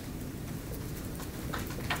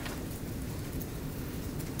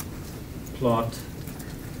plot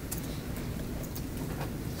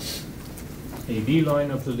AB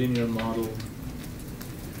line of the linear model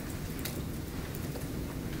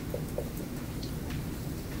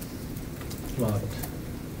plot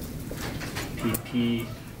PP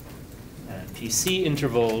and PC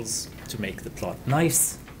intervals to make the plot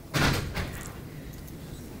nice.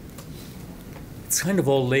 It's kind of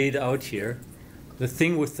all laid out here. The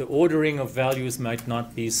thing with the ordering of values might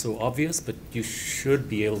not be so obvious, but you should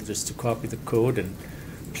be able just to copy the code and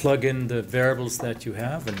plug in the variables that you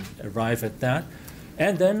have and arrive at that.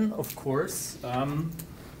 And then, of course,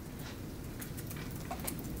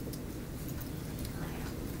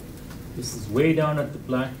 this is way down at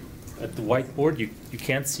the whiteboard. You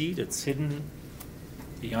can't see it. It's hidden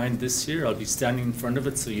behind this here. I'll be standing in front of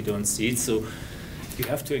it so you don't see it. So you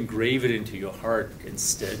have to engrave it into your heart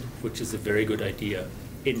instead, which is a very good idea.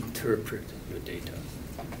 Interpret your data.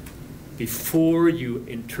 Before you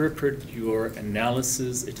interpret your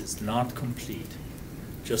analysis, it is not complete.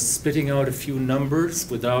 Just spitting out a few numbers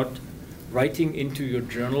without writing into your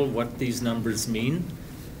journal what these numbers mean,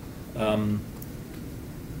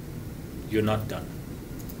 you're not done.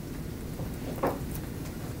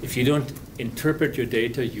 If you don't interpret your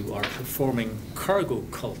data, you are performing cargo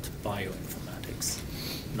cult bioinformatics,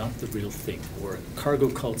 not the real thing, or cargo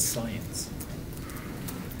cult science.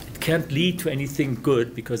 Can't lead to anything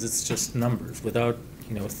good because it's just numbers. Without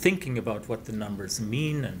thinking about what the numbers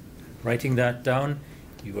mean and writing that down,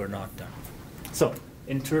 you are not done. So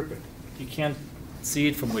interpret. You can't see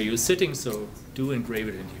it from where you're sitting, so do engrave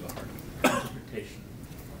it into your heart. Interpretation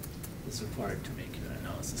is required to make your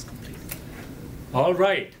analysis complete. All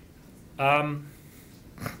right.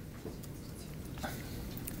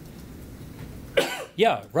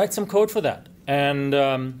 Yeah, write some code for that. And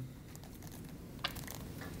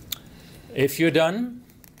if you're done,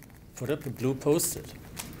 put up a blue Post-it.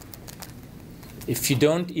 If you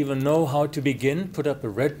don't even know how to begin, put up a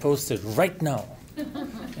red Post-it right now.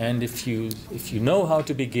 And if you know how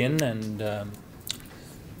to begin and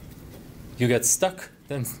you get stuck,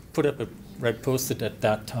 then put up a red Post-it at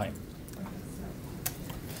that time.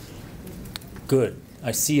 Good.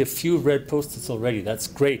 I see a few red Post-its already. That's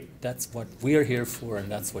great. That's what we're here for, and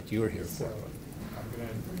that's what you're here for. So I'm going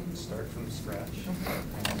to start from scratch and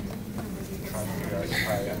try to figure out if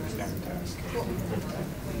I understand the task.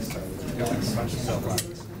 So we've got a bunch of cell blocks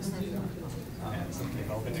and some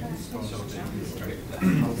been exposed to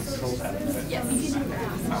controlled habitat. Yes.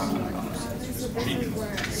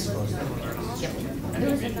 Treatment exposed to and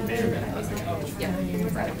it may or may not have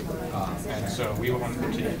and so we want to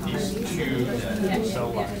take these two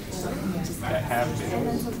cell lines that have been,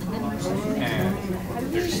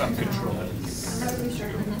 and there's some control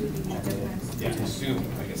to assume,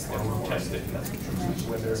 I guess, that we'll test it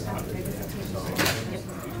whether or not they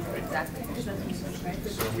have Exactly.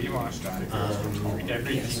 So we want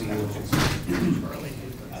every gene that was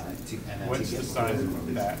what's the size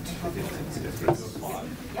of that difference?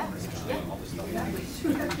 Yeah.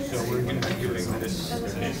 So we're going to be doing this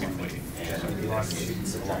basically. So we want to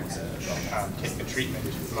take the treatment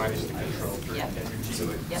minus the control for every gene.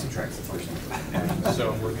 And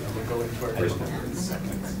so we're going to go into our first number in a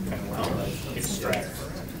second and we're going to extract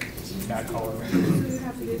that column,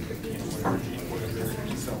 whatever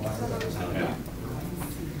gene cell line that is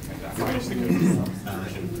and minus the control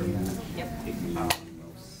version from that.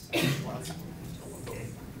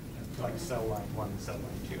 Like cell line 1, cell line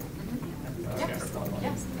 2.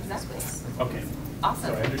 Yes, exactly. Okay. Awesome.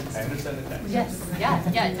 So I understand the text. Yes,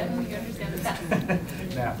 yeah, definitely you understand the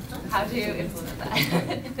text. Now, how do you implement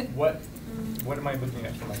that? what am I looking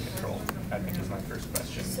at for my control? I think is my first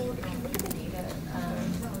question. So if you look at the data,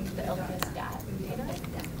 the LPS stat data,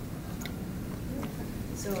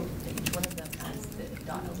 so each one of them has the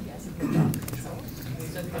 .LPS and the .control.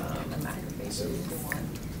 So if you're looking at the macrophages, the one,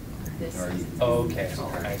 this. Okay,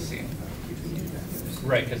 I see.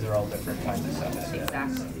 Right, because they're all different kinds of cells.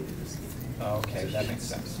 Exactly. Okay, that makes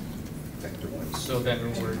sense. So then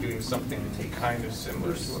we're doing something kind of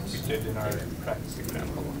similar to what we did in our practice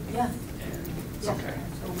example. Yeah. Okay.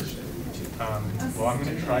 Well, I'm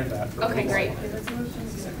going to try that. For Okay, great.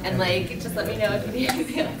 And like, just let me know if you need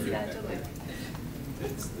anything. Yeah, totally.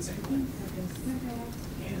 It's the same.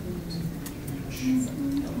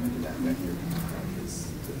 That vector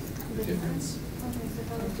is the difference.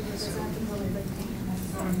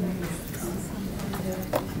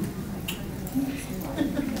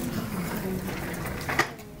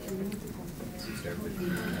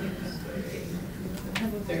 I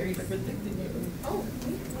have a very different thing than you. Oh,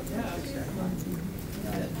 yeah.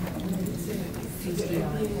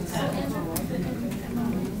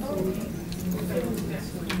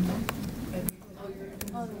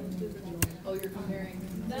 Oh, you're comparing.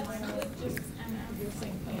 That's just an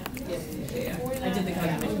same plan. Yeah. I did the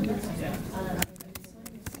calculation. Yeah.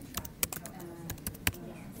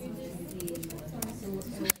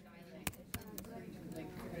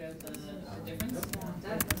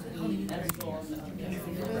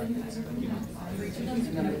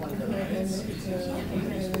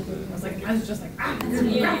 I was just like,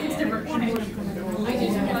 it's different. I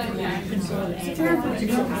didn't want to, yeah, control it. It's terrible to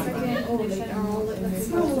go second. Oh, they are all like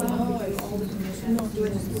so loud. All the commission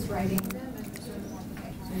doing is writing them and sort of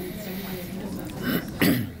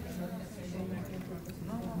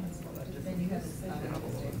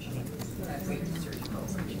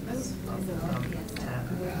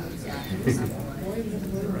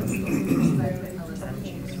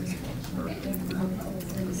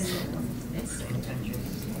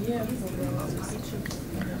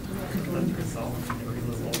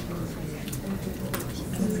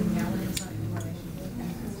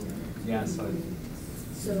Yeah, so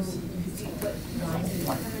you put 9 and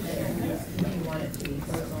 1 there, you want it to be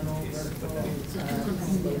horizontal, vertical,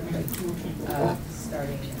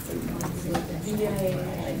 starting.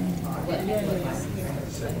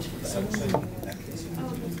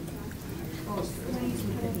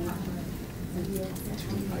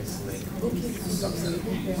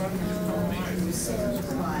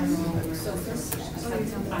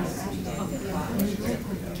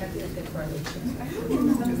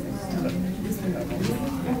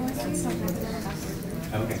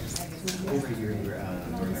 okay. Over here,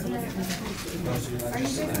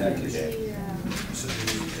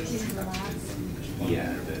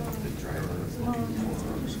 yeah, the driver.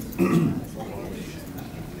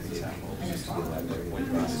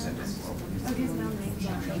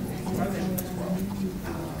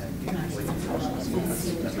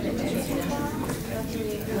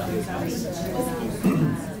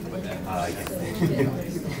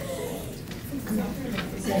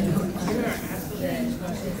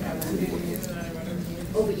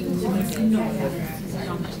 Oh, but you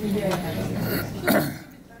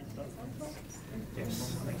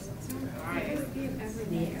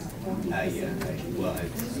Yeah, well,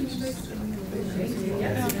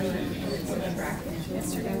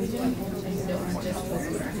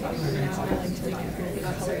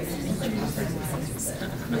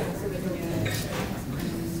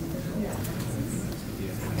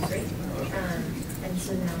 and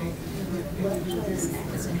So now, what does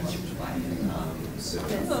exponential y?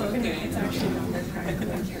 Oh, okay, it's actually not that hard.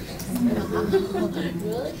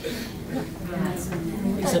 Really?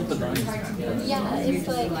 Except the lines. Yeah, it's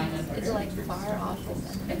like far off of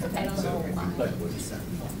them. I don't know why. But what is that?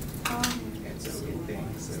 And so it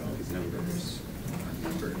thinks that all these numbers are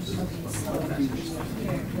numbers.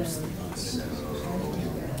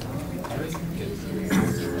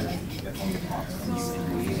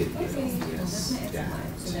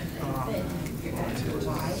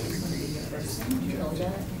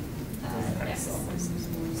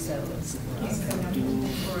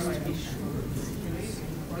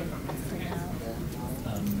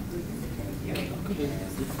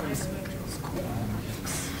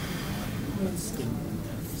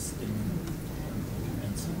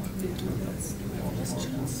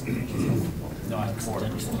 No, I have 4.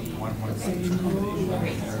 One.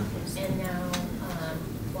 And now,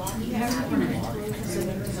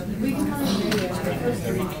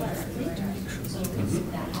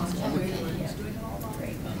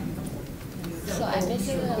 So I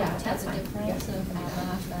basically like take the difference of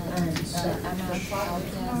MF and MF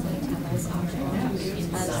outcast and MF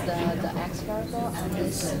object as the x variable and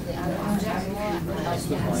this the other object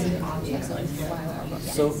so it's y variable.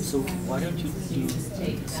 So why don't you do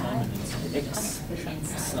the assignment in x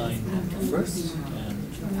sign first and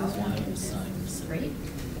y sign second,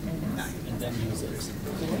 and then use x.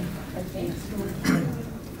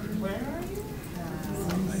 Where are you?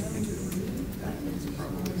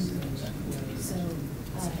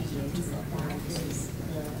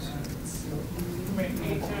 Wait,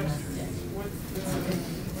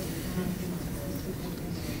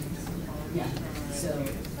 yeah, so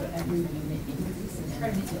for every unit increase in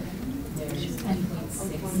energy, there's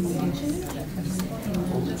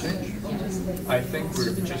 10.6 I think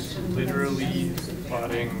we're just literally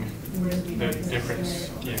plotting the difference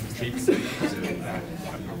in treatment rates of that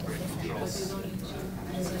appropriate controls.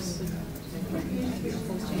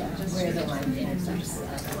 where the line intersects.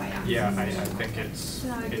 Yeah, I think it's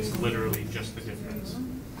literally just the difference.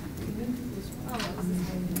 And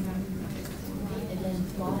then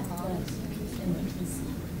plot the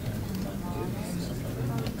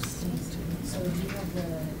so do you have the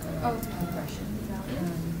compression?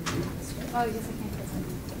 Oh, yes, I can.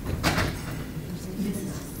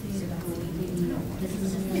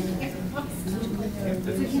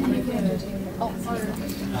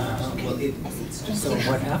 So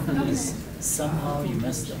what happened is somehow you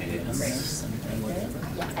messed up the MFs and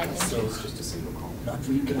whatever. So it's just a single column. Not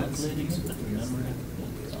recalculating it, but remembering it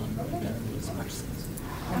on variable is much simpler.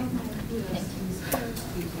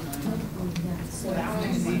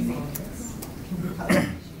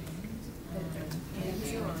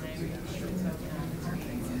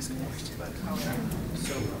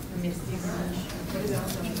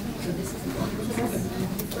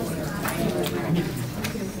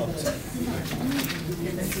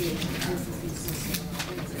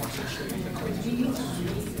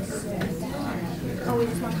 Oh, we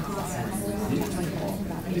just want to do that.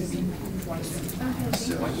 Okay,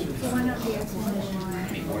 so why not the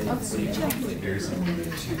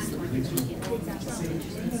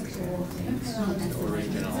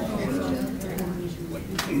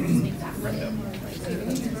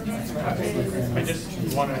I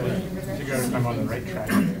just wanted to figure out if I'm on the right track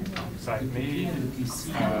here. So I made,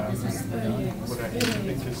 what I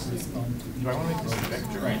think is, do I want to make this a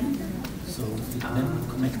vector? Right. So then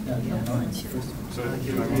connect that lines first. So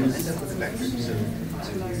do I want to...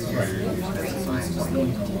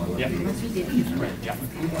 Yeah. Right, yeah.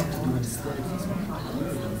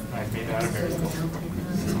 I made that a variable.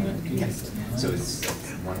 Yes. So it's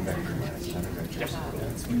one vector minus another vector. Yes.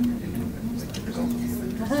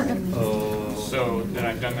 Oh. So then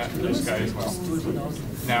I've done that for this guy as well.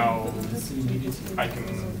 Now I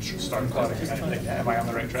can start plotting. Am I on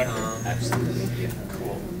the right track? Absolutely. Yeah.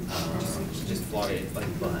 Cool. Just plot it like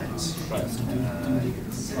but.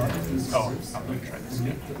 Oh, I'm going to try this.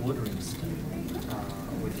 Yeah. The ordering step.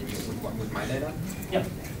 With my data? Yeah.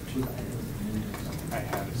 I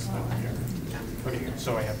have it still here. Okay,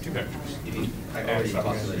 so I have two vectors. I And already so I'm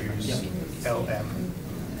going to calculated. use LM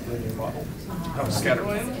linear model. Oh, scatter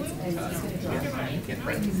line. Yeah,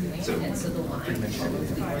 right. So pretty much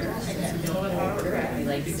everything here.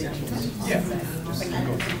 Yeah. Just go.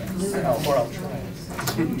 Or I'll try.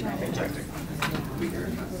 Exactly.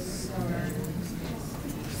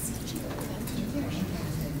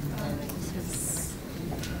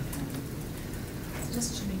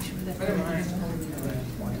 Just to make sure that.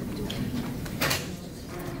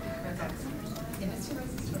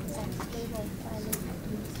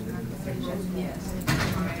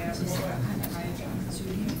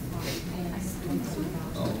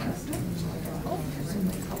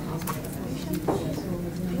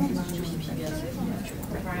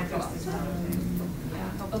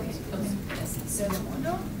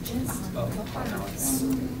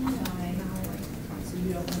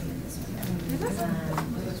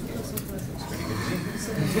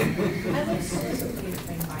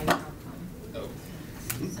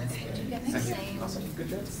 Get the same.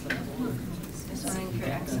 Just running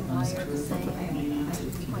through X and Y are the same.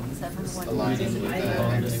 0.7, Aligning with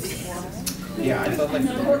yeah, I felt like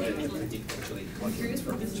the margin could actually plug in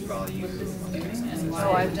for each value.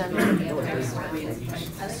 Oh, I've done many of those.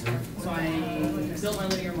 So I built my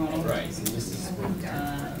linear model. Right, so this is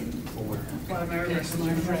Well, my regression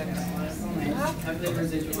line, calculate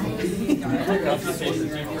residual. I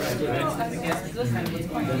guess this kind of what's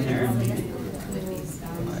going on there.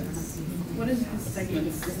 What is this segment?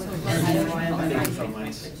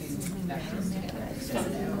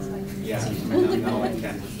 yeah, no, I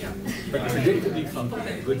can, yeah. But predictably from a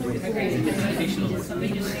good way. Computational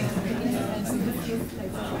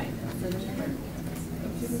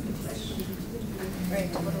Right,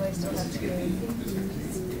 what do I still have to do?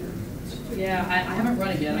 Yeah, I haven't run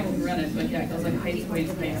it yet. I can run it, but yeah, it goes like height, weight,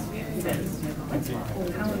 space.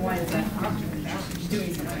 How and why is that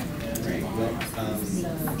doing something? Right, well,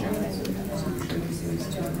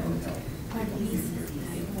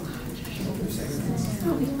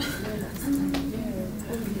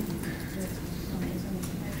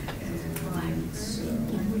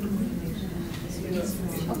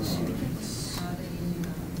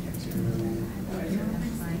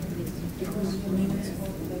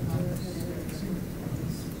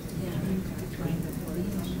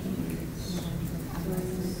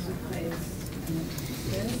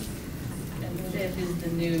 And this is the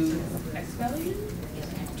new X value?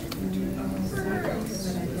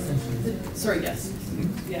 Sorry, yes.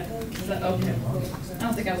 Yeah. Is that okay? I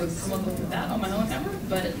don't think I would come up with that on my own ever,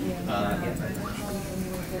 but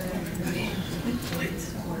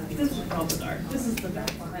this is probably dark. This is the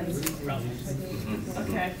back behind the scenes problem.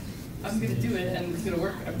 Okay. I'm gonna do it and it's gonna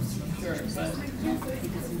work, I'm sure, but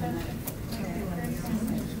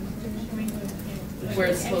where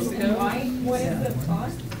it's supposed to go. What is the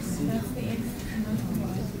cost? That's the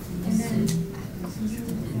and then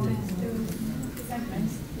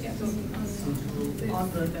segments. Yeah. On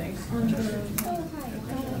the thing.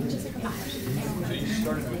 So you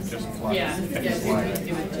started with just plot Yeah, X, yeah, Y. you can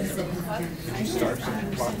do it just. You start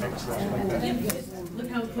with plot X, Y like that. Look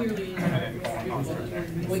how clearly. And then go on.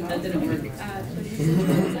 Wait, that didn't work. I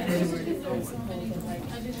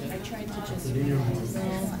tried to just memorize the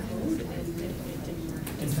code and it didn't work.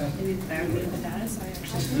 Maybe backwards the data, so I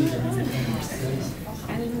actually I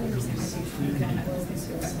didn't understand how to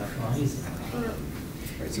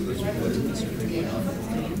right, so those are what this are picking up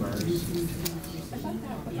bars.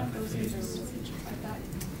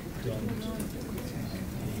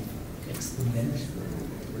 Exponential,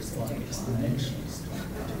 respond exponentially.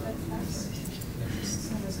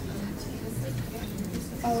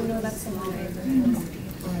 Oh no, that's the wrong way.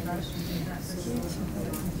 Oh my gosh.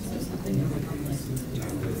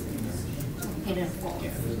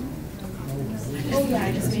 Oh yeah,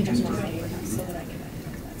 I just made it so that I can.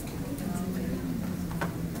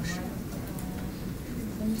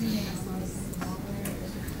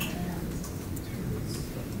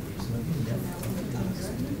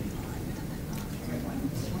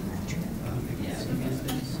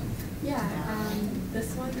 Yeah, this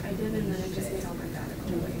one I did, and then I just made all my data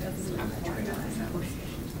go away. That's not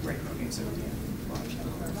Right, okay, so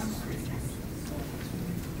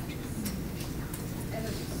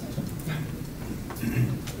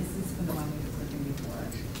This is for the one we were looking before.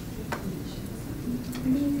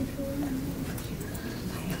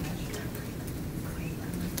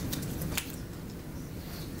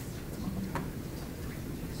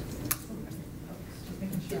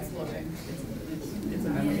 It's loading. It's a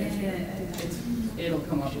memory issue. It'll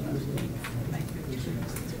come up eventually.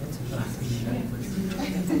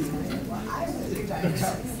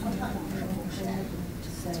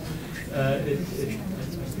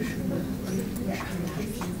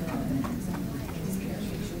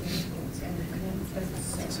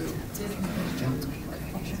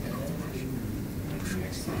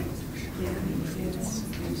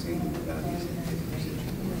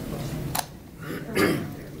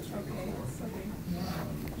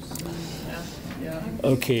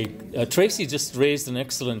 Okay, Tracy just raised an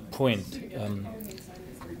excellent point.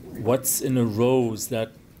 What's in a rose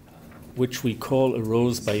that which we call a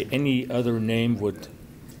rose by any other name would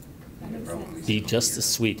be just as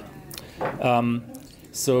sweet.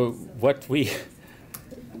 So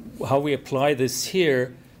how we apply this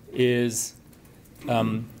here is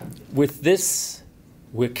with this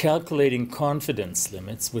we're calculating confidence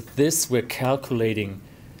limits. With this we're calculating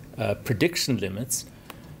prediction limits.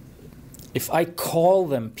 If I call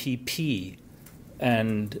them PP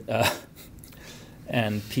and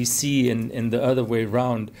PC in the other way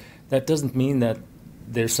around, that doesn't mean that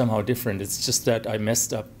they're somehow different. It's just that I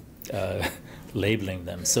messed up labeling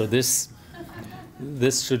them. So this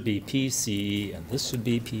should be PC, and this should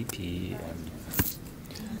be PP.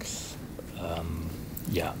 And,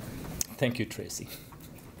 yeah. Thank you, Tracy.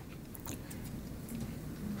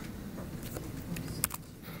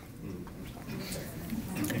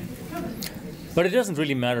 But it doesn't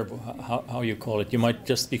really matter how you call it. You might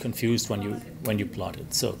just be confused when you plot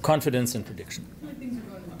it. So confidence and prediction. Things are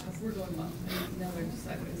going well. We're going well. And now they're just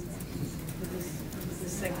sideways with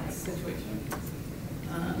this segment situation.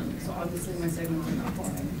 So obviously my segments are not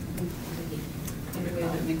forming in a way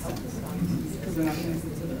that makes sense because they're not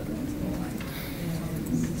connected to the line.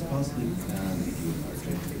 It's possibly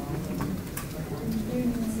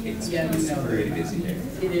Yeah, we know. very busy.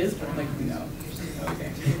 It is, but like we know.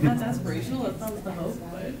 Okay. That's aspirational. That's not the hope,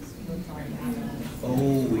 but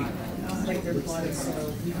Oh, wait. like they're plotting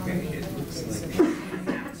so. Okay, it looks like.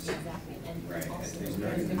 Right. There's no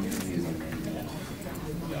confusing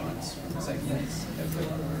dots from segments of the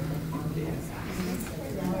data.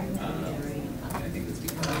 I think that's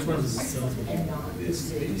because this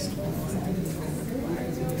based on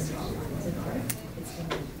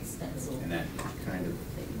and that kind of.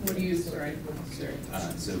 What do you, sorry?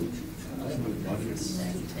 So. I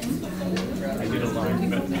did a line,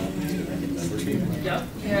 but Yep.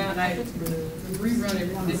 Yeah, and I rerun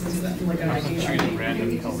everything. This is like I choosing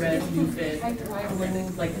random colors. red, new fit,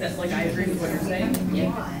 like that. Like I agree with what you're saying.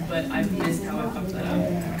 Yeah. But I missed how I fucked that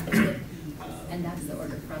up. And that's the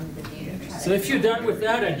order from the data. So if you're done with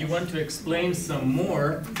that and you want to explain some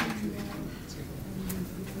more,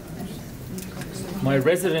 my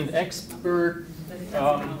resident expert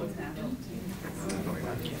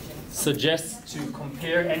suggests to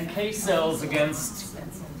compare NK cells against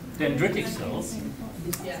dendritic cells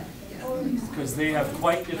because they have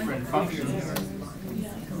quite different functions.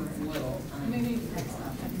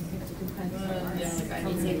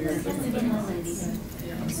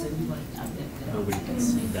 Nobody can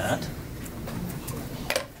see that.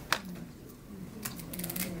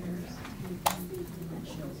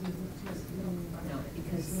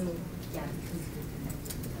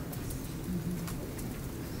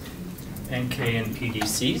 NK and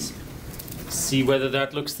PDCs. See whether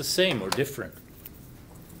that looks the same or different.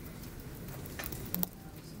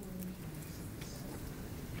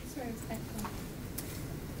 Sorry, it's echoing.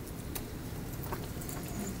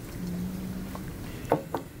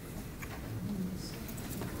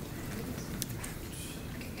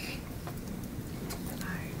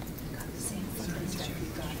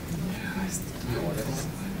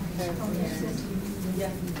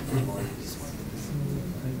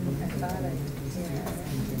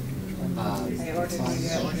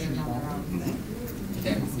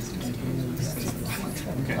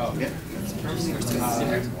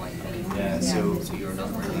 Yeah, so you're not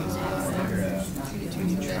really do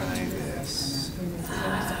you try this?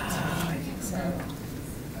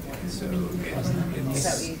 So it's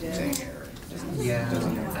saying error. Yeah,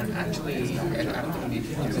 and actually, I don't think you need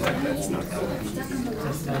to do that. That's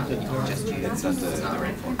not just use it's not the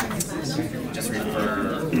right form. Just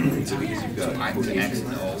refer to because you've got X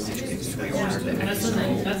and O, which gives you reorder the X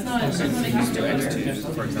and O. That's not. So if you do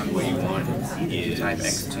X2, for example, what you want is type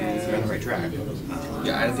X2. You're on the right track.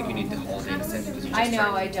 Yeah, I don't think you need the whole data set because you just I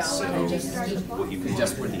know, I don't. So I just what you can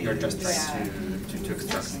just you're just trying to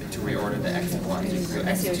extract to reorder the X and Y. So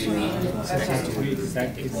I see what you mean.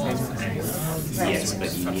 Yes,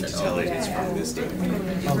 but you need to tell it it's from this data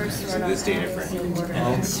frame. So this data frame and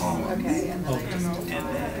then comma. Okay. And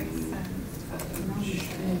then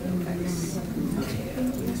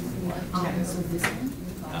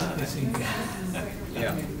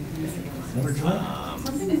yeah.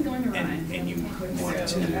 Something is going awry. And you want to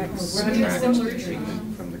subtract the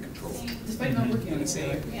treatment from the control. Despite not working on The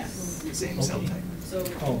it. same cell type. So.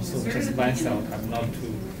 So just one cell type, not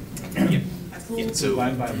two. Yep. Yeah, so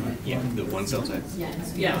One by one. yeah, the one cell type.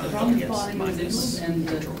 Yeah, the problem is plotting the Minus signals and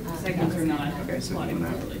the segments are not so plotting you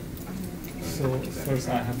wanna- properly. So first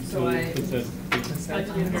I have to So I- put the data set.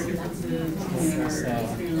 Calculator differences,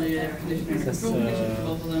 accumulated, conditioner, That's control conditions for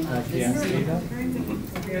both of them. RPS data.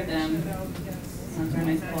 Compare them. Sounds very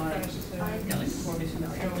nice plot. Got like the correlation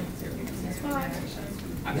value of like 0.65.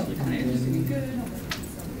 Actually kind of interesting and good.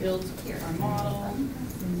 Build our model.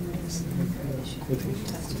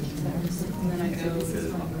 And then I go.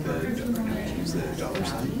 Use the dollar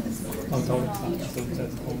sign. Oh, dollar sign, so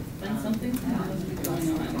that's all. Then something must be going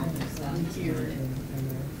on here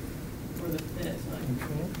for the fit.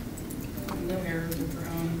 So no errors are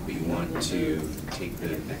thrown. But you want to take the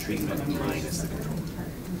treatment minus the control.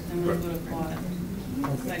 And we're going to plot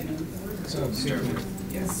segments. So start with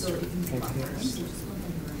yes.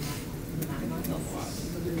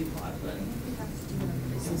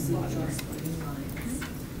 Just minus.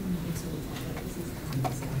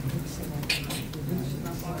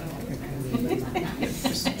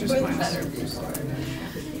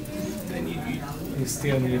 Then You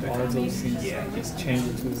still need all those things. Yeah. Just change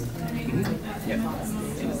it to. Yeah.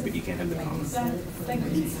 But you can't have the comma. The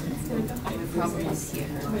problem is here.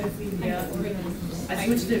 Yeah. I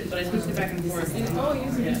switched it, but I switched it back and forth. Oh,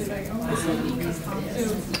 you switched it back and forth. So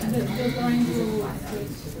the line will.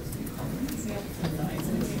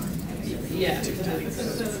 Yeah. The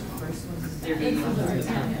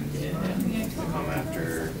comma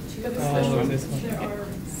after. Oh, this one. There are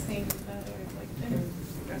things that are like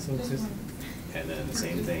So it's just. And then the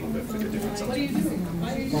same thing, but with a different what do you subject. do?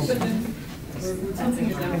 Why do you do that? Something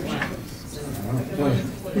is out of line.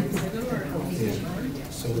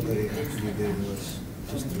 So what they actually did was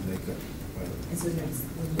just to make a,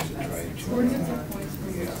 try to,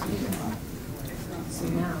 So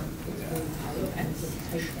now,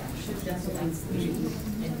 Should definitely be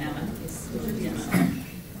an Emma.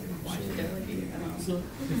 Why should definitely be an Emma? So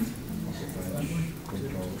now I would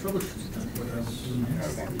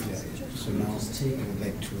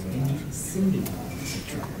like to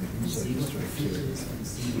subtract, so just right here,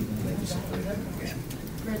 like separate them again.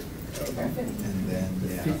 And then,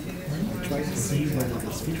 I try to see whether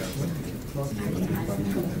the subtract, but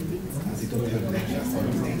they don't have negative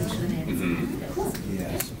form names.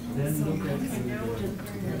 Yeah.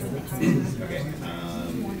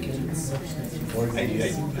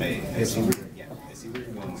 Okay. I see where. Yeah, I see where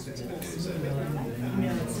you're going with this, but there's a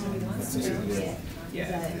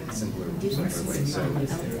simpler way. So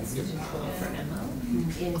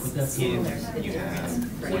if you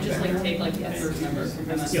have Or just like take like the first number from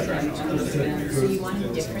Emma. so you want a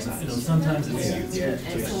difference? Sometimes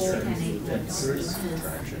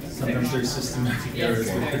sometimes there's systematic errors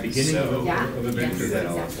at the beginning of a vector. do that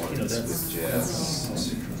all at once with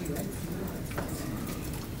just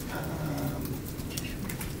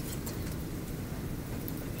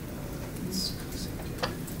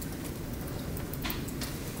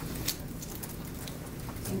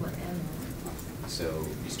so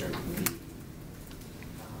you start with the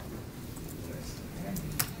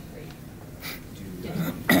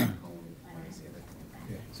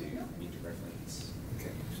so you need to reference.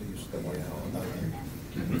 Okay, so you start with that one.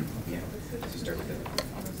 Yeah. So you start with the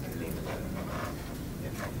name of the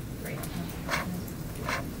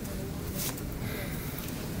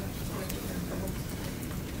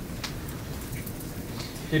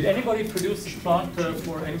Did anybody produce the plot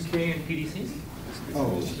for NK and PDCs?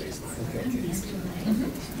 Oh, okay.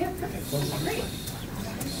 Yeah, perfect. Great.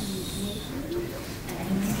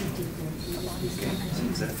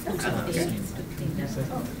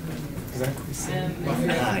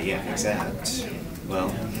 Yeah, exact. Well,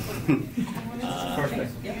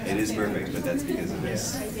 Perfect. it is perfect, but that's because of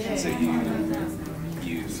this. So you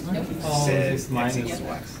Oh, said this minus X equals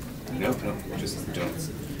Y. Nope, just don't.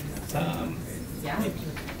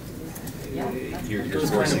 You're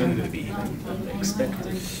forcing them to be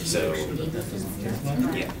expected. So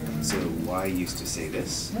yeah, so Y used to say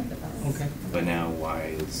this, Okay. but now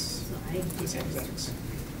Y is the same as X.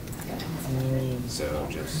 So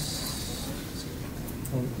just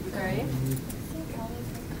Sorry?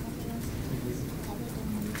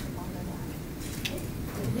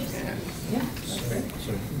 yeah.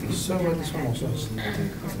 So this one also has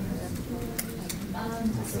negative.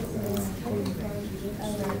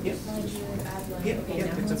 Yeah,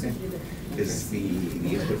 it's okay. Is the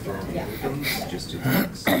input from the things just to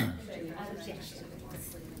X? Okay,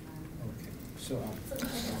 so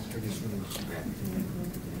after this one is.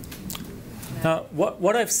 Now,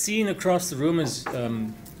 what I've seen across the room is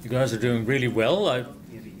you guys are doing really well.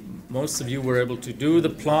 Most of you were able to do the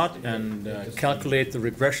plot and calculate the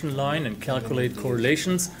regression line and calculate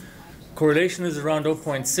correlations. Correlation is around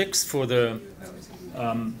 0.6 for the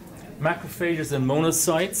macrophages and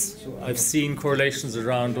monocytes. I've seen correlations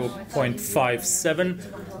around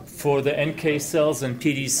 0.57 for the NK cells and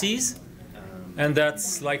PDCs, and that's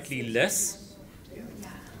slightly less,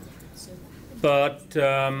 but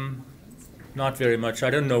not very much. I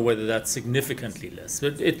don't know whether that's significantly less,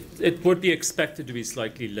 but it would be expected to be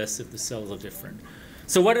slightly less if the cells are different.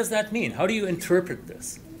 So what does that mean? How do you interpret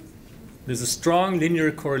this? There's a strong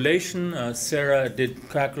linear correlation. Sarah did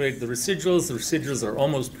calculate the residuals. The residuals are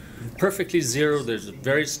almost perfectly zero. There's a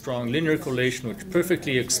very strong linear correlation which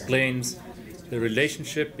perfectly explains the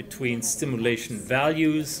relationship between stimulation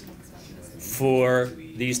values for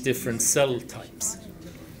these different cell types.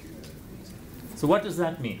 So what does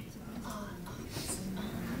that mean?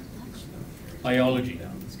 Biology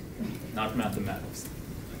now, not mathematics.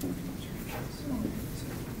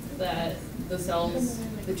 that the cells,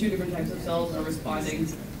 the two different types of cells are responding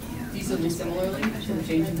decently similarly to the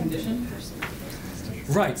change in condition?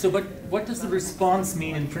 Right, so but what does the response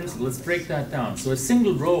mean in principle? Let's break that down. So a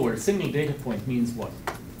single row or a single data point means what?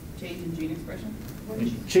 Change in gene expression?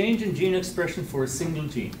 Change in gene expression for a single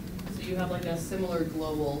gene. So you have like a similar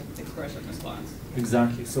global expression response.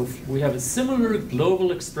 Exactly. So we have a similar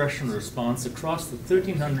global expression response across the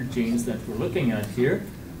 1,300 genes that we're looking at here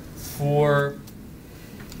for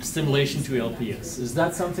stimulation to LPS. Is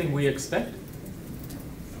that something we expect?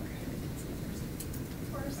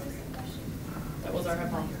 That was our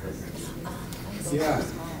hypothesis. Yeah.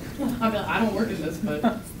 I mean, I don't work in this, but.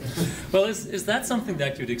 Well, is that something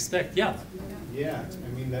that you'd expect? Yeah. Yeah, I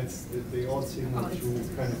mean, they all signal through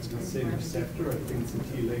kind of the same receptor. I think it's a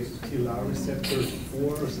TLR receptor 4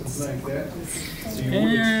 or something like that. So you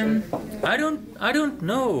would expect. I don't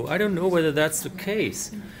know. I don't know whether that's the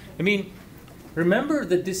case. I mean, remember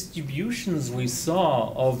the distributions we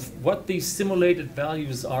saw of what these simulated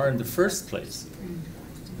values are in the first place.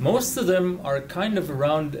 Most of them are kind of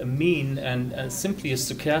around a mean and simply a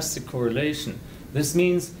stochastic correlation. This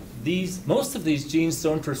means most of these genes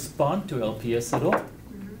don't respond to LPS at all.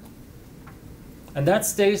 And that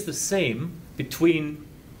stays the same between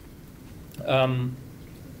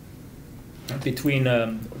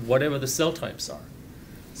whatever the cell types are.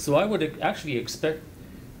 So I would actually expect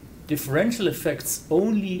differential effects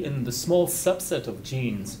only in the small subset of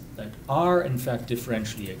genes that are in fact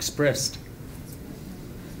differentially expressed.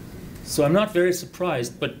 So I'm not very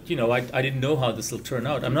surprised, but you know, I didn't know how this will turn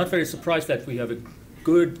out. I'm not very surprised that we have a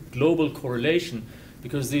good global correlation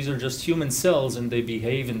because these are just human cells and they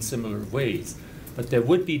behave in similar ways. But there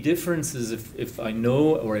would be differences if I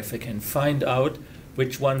know or if I can find out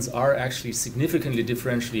which ones are actually significantly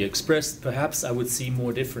differentially expressed. Perhaps I would see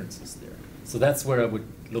more differences there. So that's where I would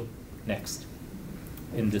look next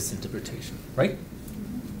in this interpretation, right?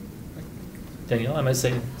 Danielle, am I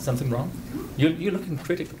saying something wrong? You're looking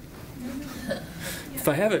critical. If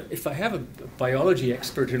I have a biology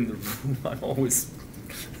expert in the room, I'm always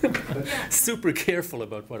super careful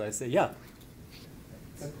about what I say. Yeah.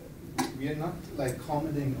 We are not like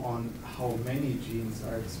commenting on how many genes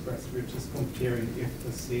are expressed. We're just comparing if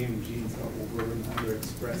the same genes are over and under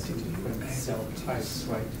expressed in different cell types,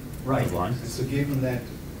 right? Right. And so given that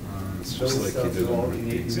It's those just like cells you did are all in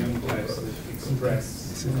the innate immune example. types that express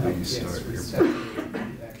This is how you start your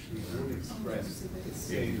actually would express the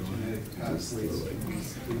same genetic pathways to be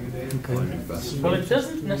stimulated. Well, it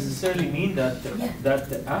doesn't necessarily mean that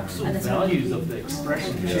the absolute values of the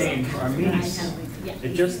expression change are meaningless.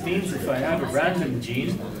 It just means if I have a random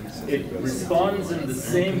gene, it responds in the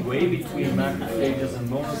same way between macrophages and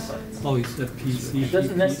monocytes. Oh, you said PC. It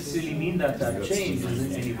doesn't necessarily mean that that change is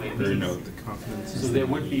in any way meaningful. So there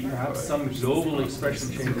would be perhaps some global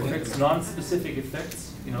expression change effects, non-specific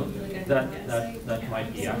effects, you know, that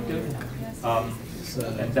might be active,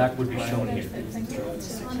 and that would be shown here.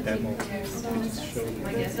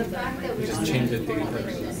 Just change the data.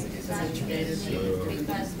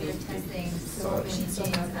 Because we're testing so many genes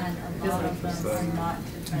and a lot of them are not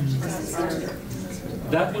differentially.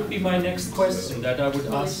 That would be my next question that I would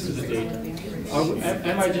ask to the data.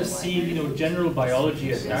 Am I just seeing, you know, general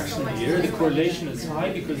biology as action here? The correlation is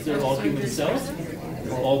high because they're all human cells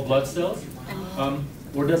or all blood cells.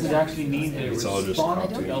 Or does it actually mean they respond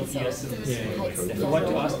to LPS in the same way? If I want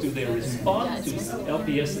to ask, do they respond to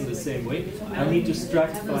LPS in the same way? I need to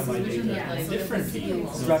stratify my data differently.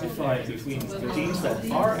 Stratify between the genes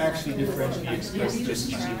that are actually differentially expressed, just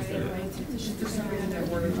genes that are.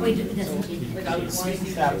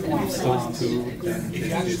 If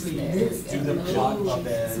you actually do the plot of the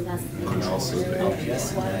LPS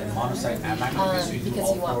and monocyte and macrophage, you do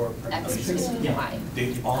all four pregnancies. They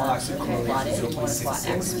all actually correlate to 0.66,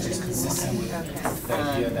 which is consistent with the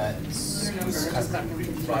idea that was kind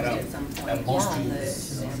of brought up, that most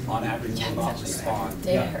genes on average will not respond.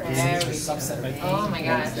 There's a subset of genes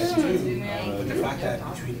that do, but the fact that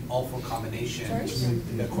between all four combinations,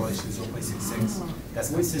 the correlation is 0.66, that's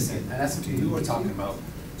consistent, and that's something we were talking about.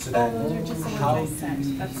 So that how do we,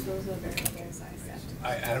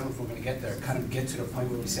 I don't know if we're going to get there, kind of get to the point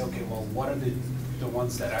where we say, okay, well, what are the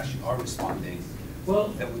ones that actually are responding?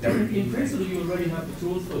 Well, in principle, you already have the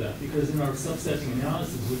tools for that, because in our subsetting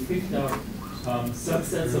analysis, we picked out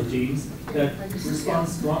subsets of genes that respond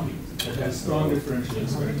strongly, that have strong differential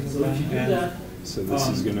expression. So if you do that, so this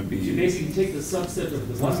is going to be. You basically take the subset of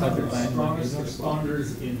the 100 strongest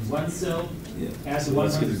responders in one cell, add the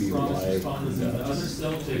 100 strongest responders in the other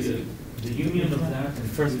cell, take the union of that,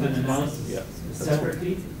 and first do an analysis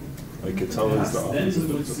separately. Like it's always the Then opposite we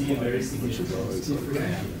would of the see a very which is significant always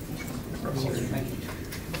differential.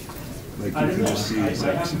 Like I you don't can know. just see I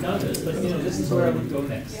exact haven't done this, but this is where I would go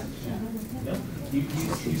next. You know? You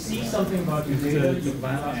see something about your data, you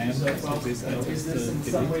ask yourself, well, is this in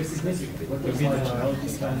some way significant? What does my biology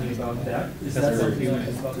tell me about that? Is that something I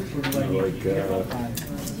can publish? Or do I need to be careful?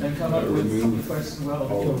 And come up with the question, well,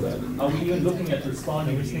 are we even looking at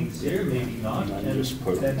responding to things here? Maybe not. and then just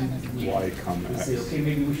put y, comma, we x. say, okay,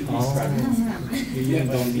 maybe we should be scrapping. You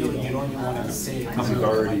don't want to say You've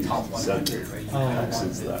already top 100, said right? x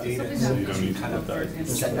is that, so you don't need to kind put of that.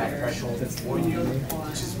 set that threshold for you,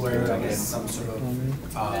 which is where I guess some sort of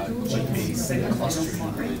gene-based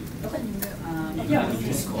clustering.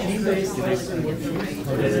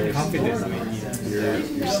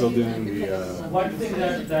 You're still doing the One thing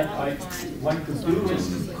that one could do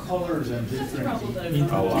is color them differently.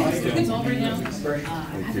 like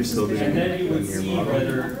you're still doing And then you would in your see model.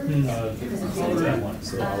 whether the colored ones,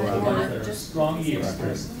 So the I'll ones that are strongly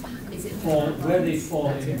expressed, where they fall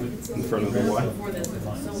in with in front of the y.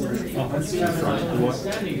 Once you have an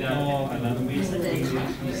understanding that,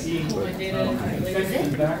 we see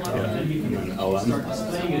effective background, then you And can then ln.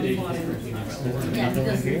 displaying it differently.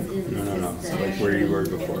 No. So like where you were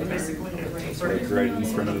before. So like right in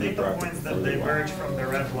front of the bracket before the y. from the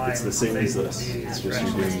red line. It's the same as this. It's just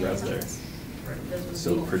you're doing red there.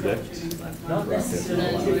 So predict. Not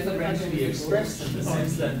necessarily differentially expressed in the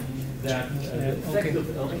sense that effect of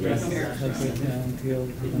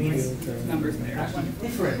it means numbers actually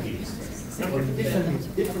differently expressed, or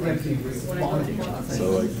differently responding. So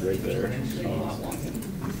like right there, in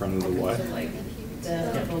front of the y. The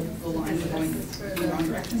lines are going the wrong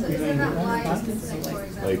direction.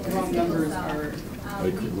 Like Wrong numbers are.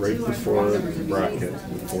 like right before the bracket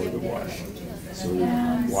before the y. So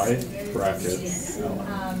y bracket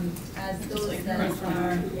ln. As those that are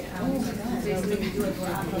basically do it for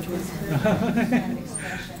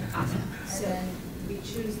So then we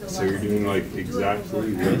choose the So you're doing like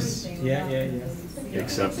exactly this, Yeah.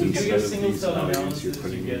 except You do instead your of single these cell values, analysis, you're you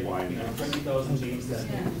putting get in y and x. 20,000 genes that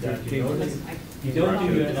you notice. You don't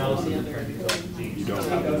do your analysis of 20,000 genes. You don't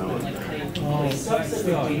have an element A subset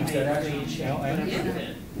of genes that actually change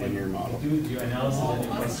in your model, do your analysis and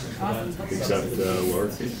your question for that. except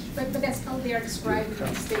lowercase. But that's how they are described in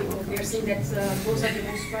this table. They're saying that those are the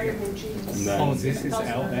most variable genes. And then, Oh, this is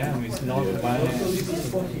LM, it's not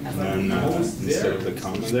YM. and then instead of the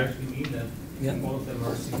comma there, All of them are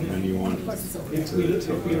and significant. then you want If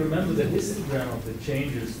we remember the histogram of the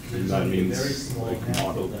changes, there's that only a means very small like handful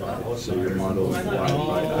model that by. So your model is y by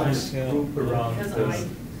x. group around this.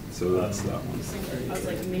 So that's that one. I was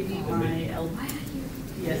like, maybe my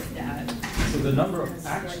LPS dad. So the number of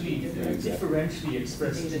actually differentially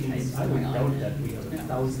expressed genes, I would doubt that we have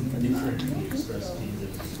 1,000 differently expressed genes.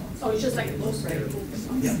 Oh, it's just like most variables.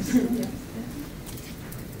 Yeah.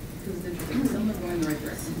 Because it's interesting, some are going the right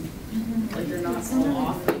direction. Like they're not all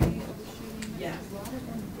off. Yeah. So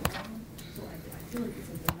I feel like it's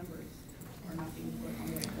like the numbers are not being put on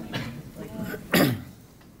the right point. Like,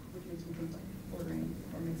 which makes me think like ordering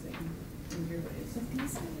or mixing in weird ways.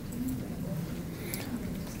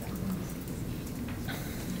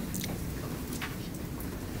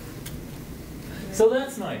 So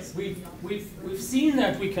that's nice. We've seen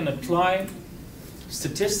that we can apply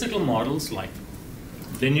statistical models like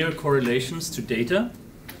linear correlations to data,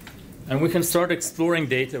 and we can start exploring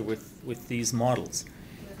data with these models.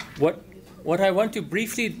 What I want to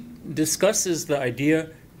briefly discuss is the idea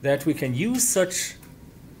that we can use such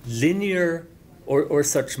linear or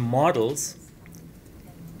such models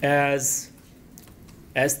as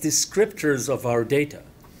descriptors of our data.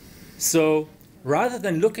 So rather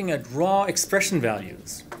than looking at raw expression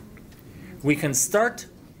values, we can start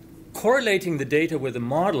correlating the data with a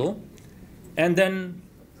model and then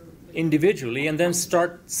individually, and then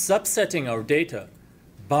start subsetting our data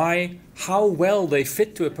by how well they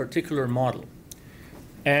fit to a particular model.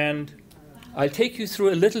 And I'll take you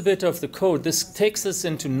through a little bit of the code. This takes us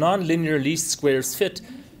into nonlinear least squares fit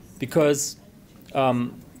because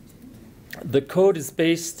the code is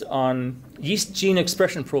based on yeast gene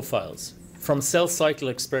expression profiles from cell cycle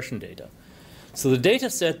expression data. So the data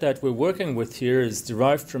set that we're working with here is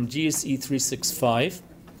derived from GSE 365.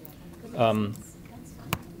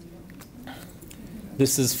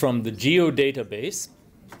 This is from the GEO database,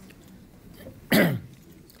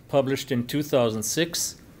 published in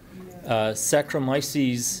 2006,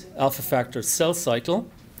 Saccharomyces alpha factor cell cycle.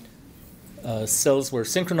 Cells were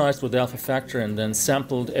synchronized with alpha factor and then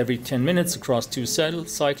sampled every 10 minutes across 2 cell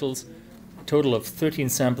cycles. A total of 13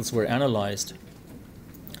 samples were analyzed.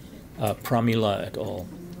 Pramila et al.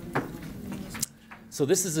 So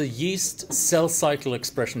this is a yeast cell cycle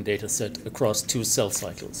expression data set across 2 cell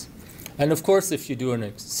cycles. And of course, if you do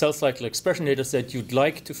a cell cycle expression data set, you'd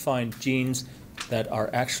like to find genes that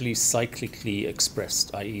are actually cyclically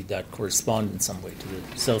expressed, i.e. that correspond in some way to the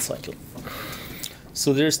cell cycle.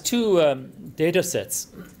 So there's two data sets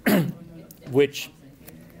which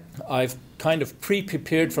I've kind of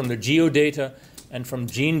pre-prepared from the geodata and from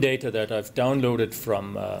gene data that I've downloaded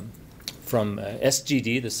from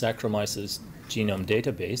SGD, the Saccharomyces Genome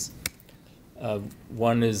Database.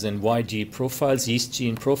 One is in YG profiles, yeast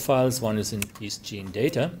gene profiles. One is in yeast gene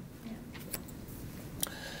data.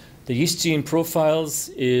 The yeast gene profiles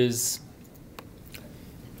is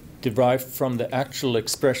derived from the actual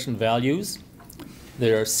expression values.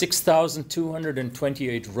 There are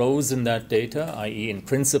 6,228 rows in that data, i.e. in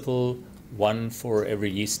principle, one for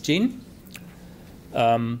every yeast gene,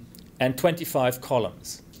 and 25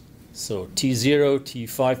 columns. So T0,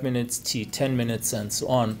 T5 minutes, T10 minutes, and so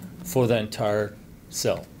on for the entire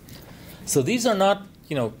cell. So these are not,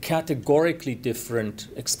 categorically different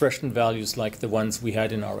expression values like the ones we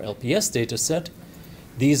had in our LPS data set.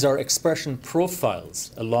 These are expression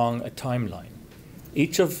profiles along a timeline.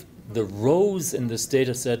 Each of the rows in this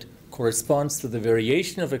data set corresponds to the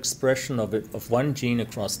variation of expression of one gene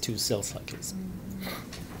across 2 cell cycles.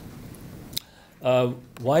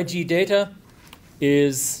 YG data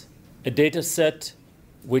is a data set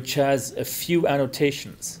which has a few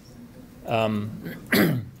annotations.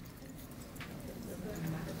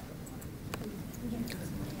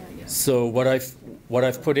 So what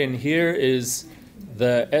I've put in here is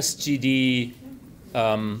the SGD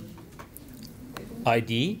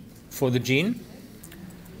ID for the gene.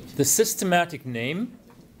 The systematic name.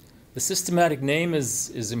 The systematic name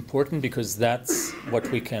is important because that's what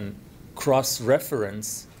we can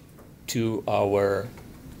cross-reference to our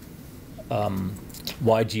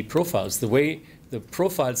YG profiles. The way the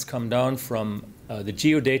profiles come down from the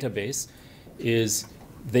geodatabase is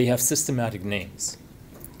they have systematic names.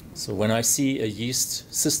 So when I see a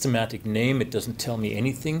yeast systematic name, it doesn't tell me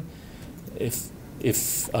anything. If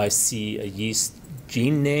I see a yeast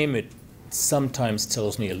gene name, it sometimes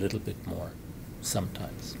tells me a little bit more,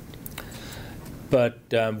 sometimes. But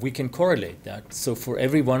we can correlate that. So for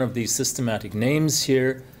every one of these systematic names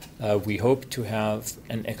here, we hope to have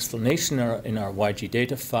an explanation in our YG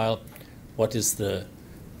data file. What is the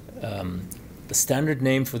standard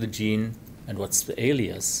name for the gene, and what's the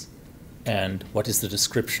alias, and what is the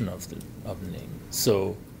description of the name?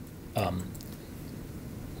 So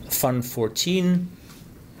FUN14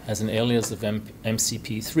 has an alias of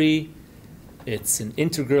MCP3. It's an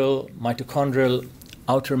integral mitochondrial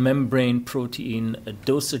outer membrane protein, a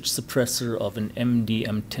dosage suppressor of an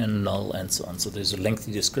MDM10 null, and so on. So there's a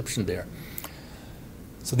lengthy description there.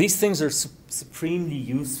 So these things are supremely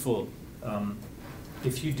useful.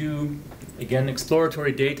 If you do, again,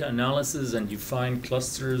 exploratory data analysis and you find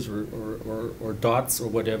clusters or dots or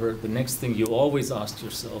whatever, the next thing you always ask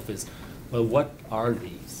yourself is, well, what are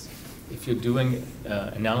these? If you're doing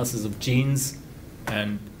analysis of genes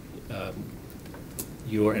and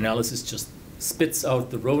your analysis just spits out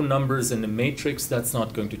the row numbers in the matrix, that's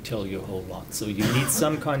not going to tell you a whole lot. So you need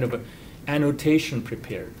some kind of an annotation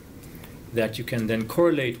prepared that you can then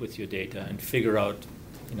correlate with your data and figure out,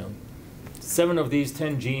 7 of these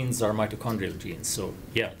 10 genes are mitochondrial genes. So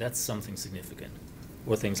yeah, that's something significant,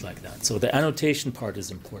 or things like that. So the annotation part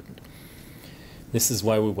is important. This is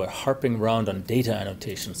why we were harping around on data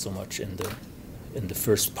annotation so much in the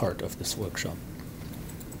first part of this workshop.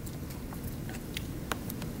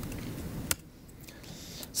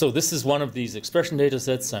 So this is one of these expression data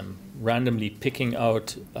sets. I'm randomly picking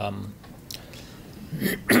out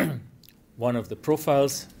one of the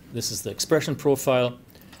profiles. This is the expression profile.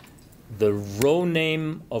 The row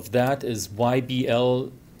name of that is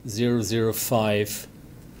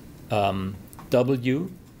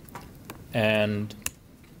YBL005W and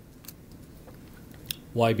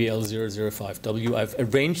YBL005W. I've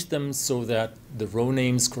arranged them so that the row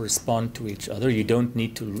names correspond to each other. You don't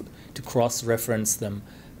need to cross-reference them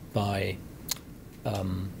by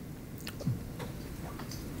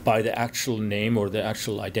the actual name or the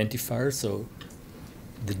actual identifier. So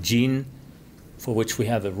the gene for which we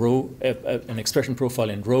have an expression profile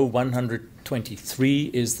in row 123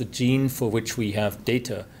 is the gene for which we have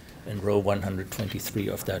data in row 123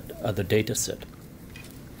 of that other data set.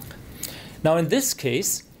 Now in this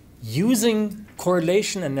case, using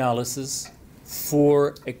correlation analysis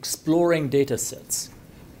for exploring data sets,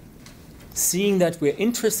 seeing that we're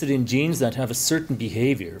interested in genes that have a certain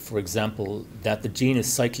behavior, for example, that the gene is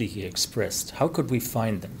cyclically expressed, how could we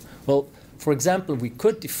find them? Well, for example, we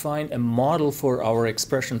could define a model for our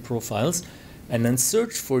expression profiles and then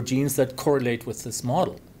search for genes that correlate with this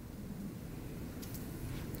model.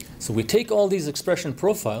 So we take all these expression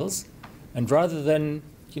profiles, and rather than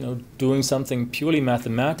doing something purely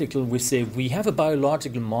mathematical, we say we have a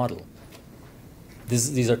biological model.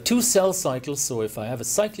 These are two cell cycles, so if I have a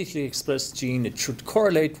cyclically expressed gene, it should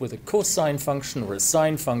correlate with a cosine function or a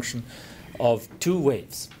sine function of two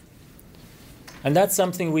waves. And that's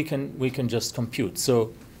something we can just compute.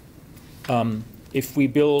 So if we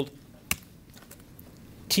build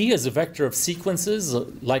T as a vector of sequences,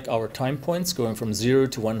 like our time points going from 0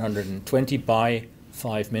 to 120 by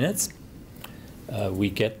 5 minutes, we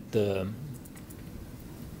get the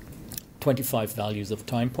 25 values of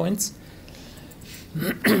time points.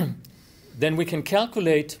 Then we can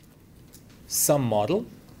calculate some model.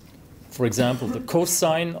 For example, the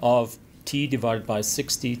cosine of T divided by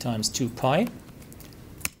 60 times 2 pi.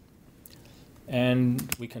 And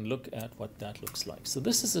we can look at what that looks like. So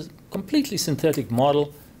this is a completely synthetic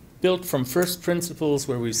model built from first principles,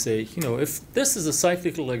 where we say, if this is a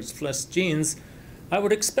cyclical expressed genes, I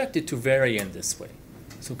would expect it to vary in this way.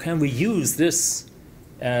 So can we use this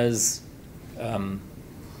as a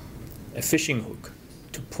fishing hook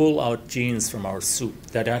to pull out genes from our soup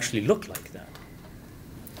that actually look like that?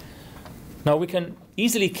 Now we can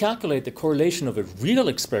easily calculate the correlation of a real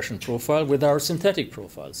expression profile with our synthetic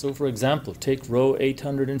profile. So for example, take row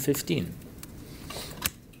 815.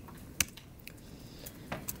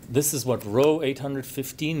 This is what row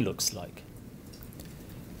 815 looks like.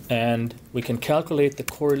 And we can calculate the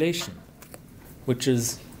correlation, which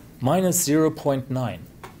is minus 0.9.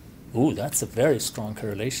 Ooh, that's a very strong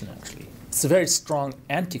correlation, actually. It's a very strong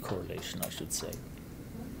anti-correlation, I should say.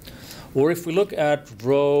 Or if we look at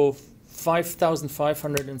row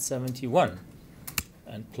 5,571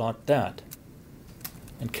 and plot that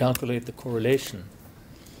and calculate the correlation,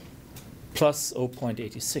 plus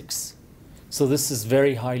 0.86. So this is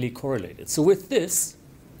very highly correlated. So with this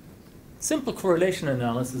simple correlation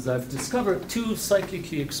analysis, I've discovered two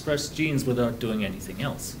cyclically expressed genes without doing anything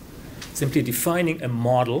else. Simply defining a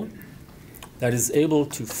model that is able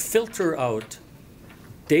to filter out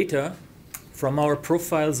data from our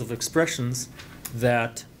profiles of expressions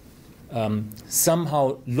that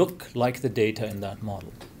somehow look like the data in that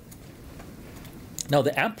model. Now,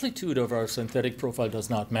 the amplitude of our synthetic profile does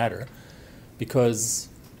not matter, because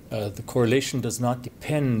the correlation does not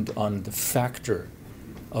depend on the factor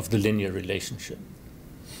of the linear relationship.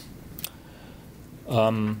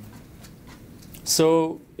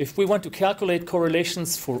 So if we want to calculate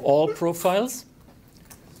correlations for all profiles,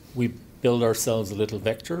 we build ourselves a little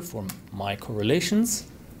vector for my correlations,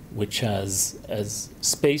 which has as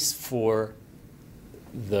space for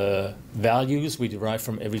the values we derive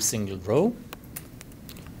from every single row.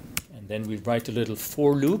 And then we write a little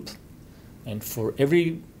for loop. And for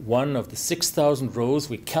every one of the 6,000 rows,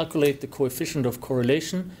 we calculate the coefficient of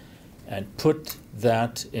correlation and put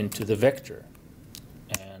that into the vector.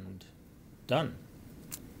 And done.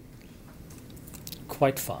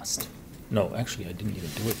 Quite fast. No, actually, I didn't even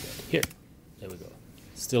do it yet. Here, there we go.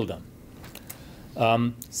 Still done.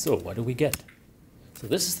 So what do we get? So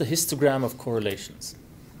this is the histogram of correlations.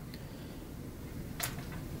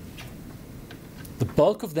 The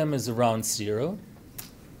bulk of them is around 0.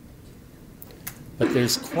 But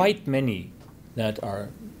there's quite many that are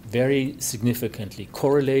very significantly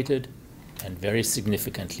correlated and very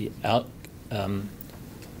significantly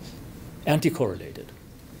anti-correlated.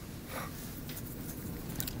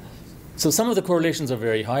 So some of the correlations are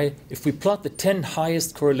very high. If we plot the 10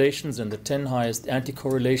 highest correlations and the 10 highest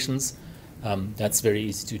anti-correlations, that's very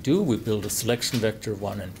easy to do. We build a selection vector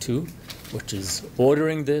 1 and 2, which is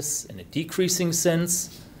ordering this in a decreasing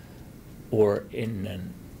sense, or in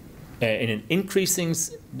an decreasing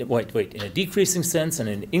sense and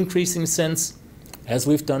in an increasing sense, as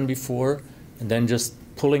we've done before, and then just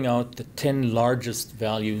pulling out the 10 largest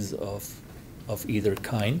values of either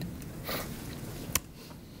kind.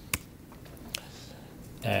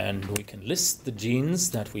 And we can list the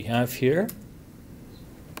genes that we have here.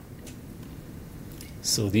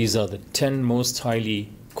 So these are the 10 most highly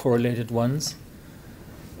correlated ones.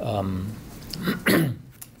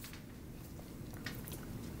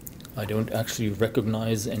 I don't actually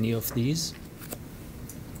recognize any of these.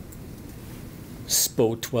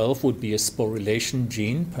 SPO12 would be a sporulation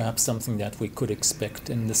gene, perhaps something that we could expect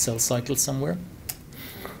in the cell cycle somewhere.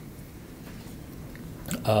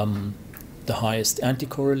 The highest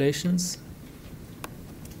anticorrelations.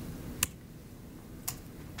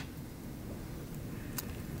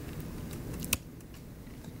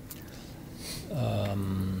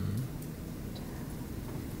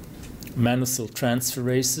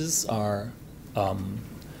 Mannocell-transferases are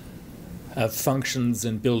have functions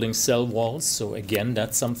in building cell walls. So again,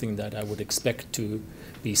 that's something that I would expect to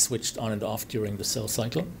be switched on and off during the cell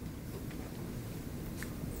cycle.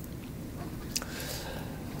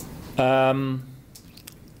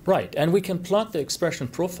 Right, and we can plot the expression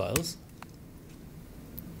profiles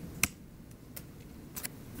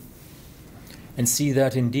and see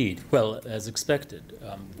that indeed, well, as expected,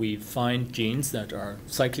 we find genes that are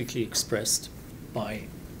cyclically expressed by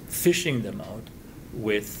fishing them out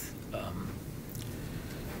with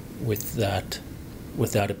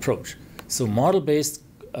that approach. So model-based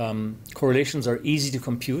correlations are easy to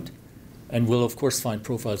compute, and we'll of course find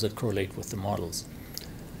profiles that correlate with the models.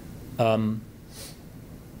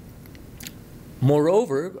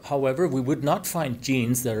 Moreover, however, we would not find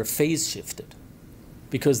genes that are phase shifted,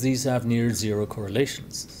 because these have near zero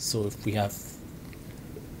correlations. So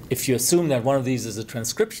if you assume that one of these is a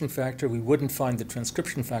transcription factor, we wouldn't find the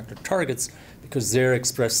transcription factor targets because they're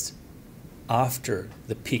expressed after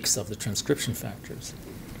the peaks of the transcription factors.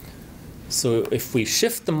 So if we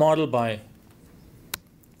shift the model by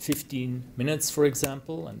 15 minutes, for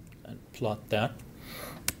example, and plot that.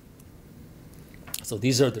 So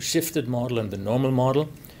these are the shifted model and the normal model.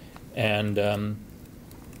 And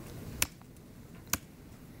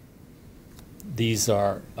these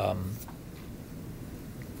are,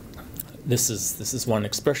 this is one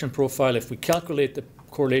expression profile. If we calculate the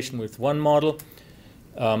correlation with one model,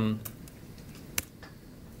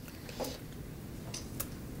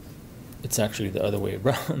 it's actually the other way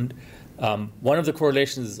around. One of the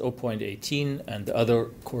correlations is 0.18, and the other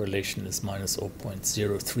correlation is minus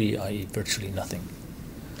 0.03, i.e. virtually nothing.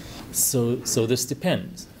 So this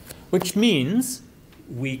depends, which means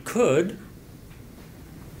we could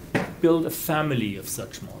build a family of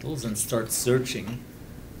such models and start searching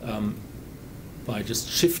by just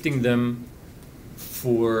shifting them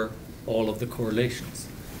for all of the correlations.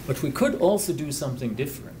 But we could also do something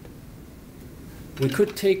different. We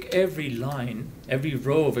could take every line, every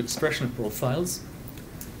row of expression profiles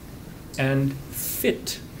and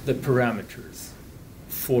fit the parameters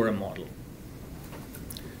for a model.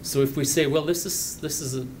 So if we say, well,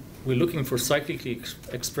 we're looking for cyclically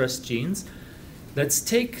expressed genes, let's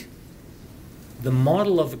take the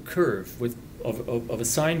model of a curve of a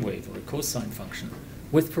sine wave or a cosine function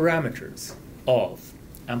with parameters of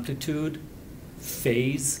amplitude,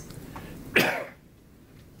 phase.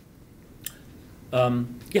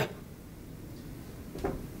 Yeah.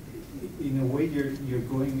 In a way, you're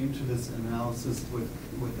going into this analysis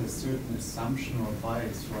with a certain assumption or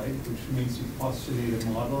bias, right? Which means you postulate a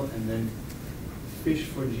model and then fish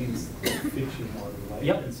for genes that fit your model, right?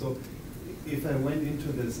 Yep. And so if I went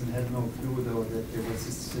into this and had no clue, though, that there was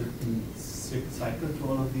a certain cycle to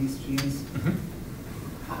all of these genes,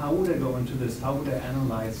 how would I go into this? How would I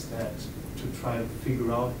analyze that to try to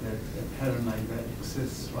figure out that a pattern like that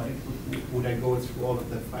exists, right? Would I go through all of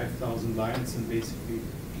the 5,000 lines and basically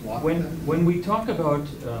plot them? When we talk about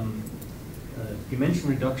dimension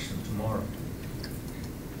reduction tomorrow,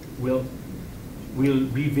 we'll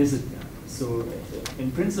revisit that. So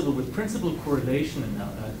in principle, with principal correlation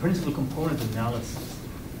and principal component analysis,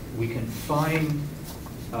 we can find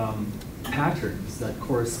patterns that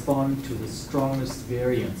correspond to the strongest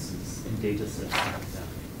variances in data sets like that.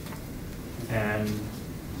 And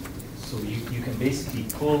so you can basically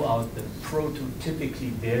pull out the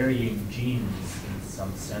prototypically varying genes in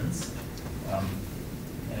some sense,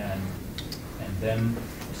 and then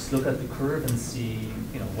just look at the curve and see,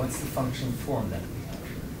 what's the function form that we have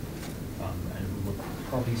here. And we will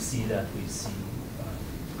probably see that we see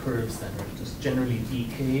curves that are just generally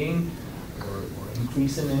decaying or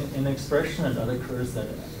increasing in expression, and other curves that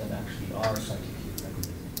actually are cyclically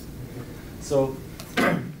regulated. So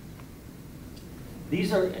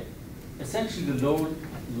these are essentially the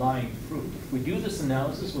low-lying fruit. If we do this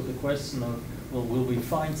analysis with the question of, well, will we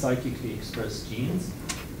find cyclically expressed genes?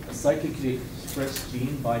 A cyclically expressed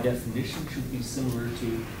gene, by definition, should be similar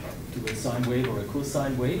to a sine wave or a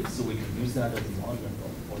cosine wave, so we can use that as a model and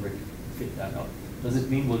already fit that out. Does it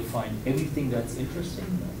mean we'll find everything that's interesting?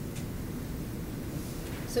 No.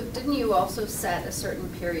 So didn't you also set a certain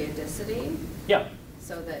periodicity? Yeah.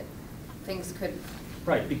 So that things could...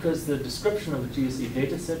 Right, because the description of the GSE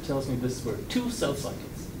data set tells me this were 2 cell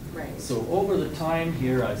cycles. Right. So over the time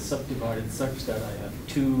here, I subdivided such that I have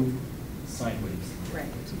 2 sine waves. Right.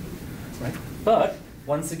 Right. But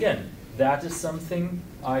once again, that is something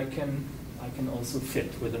I can also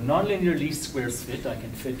fit. With a nonlinear least squares fit, I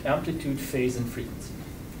can fit amplitude, phase, and frequency.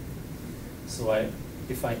 So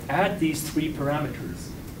if I add these 3 parameters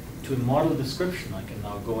to a model description, I can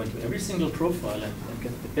now go into every single profile and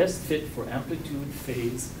get the best fit for amplitude,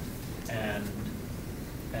 phase, and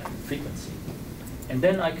frequency. And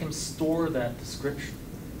then I can store that description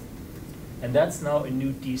And that's now a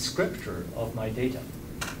new descriptor of my data,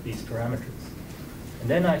 these parameters. And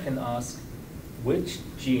then I can ask which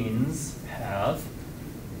genes have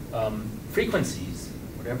frequencies,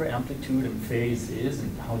 whatever amplitude and phase is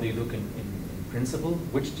and how they look in principle,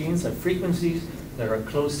 which genes have frequencies that are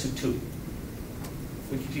close to 2?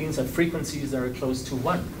 Which genes have frequencies that are close to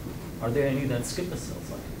 1? Are there any that skip a cell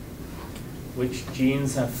cycle? Which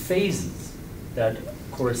genes have phases that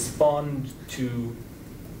correspond to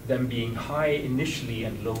them being high initially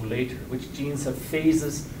and low later? Which genes have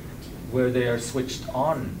phases where they are switched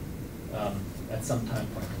on at some time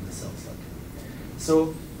point in the cell cycle?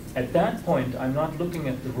 So at that point, I'm not looking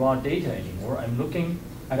at the raw data anymore. I'm looking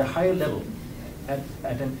at a higher level, at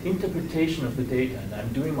an interpretation of the data. And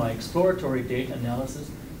I'm doing my exploratory data analysis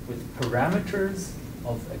with parameters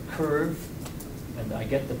of a curve, and I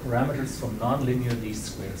get the parameters from nonlinear least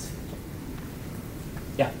squares.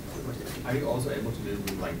 Yeah? Are you also able to do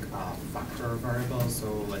like factor variables?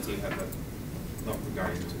 So let's say you have not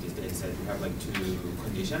regarding to this data set, you have like 2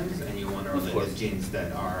 conditions and you want to relate the genes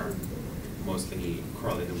that are mostly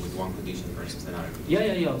correlated with one condition versus another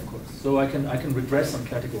condition. Yeah, of course. So I can regress on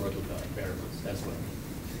categorical variables as well.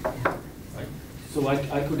 Right? So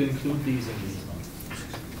I could include these in these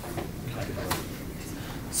categorical.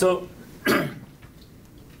 So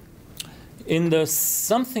in the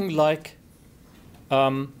something like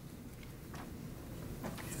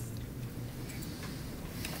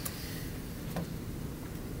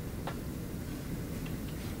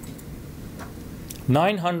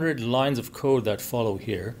 900 lines of code that follow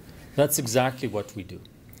here, that's exactly what we do.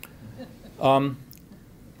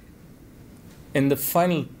 In the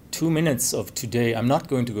final 2 minutes of today, I'm not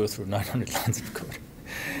going to go through 900 lines of code.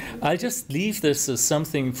 I'll just leave this as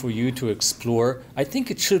something for you to explore. I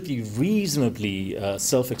think it should be reasonably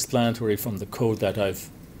self-explanatory from the code that I've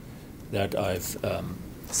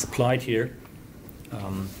supplied here.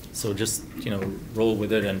 So just roll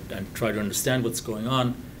with it and try to understand what's going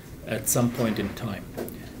on at some point in time.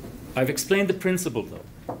 I've explained the principle though.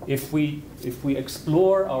 If we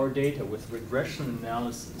explore our data with regression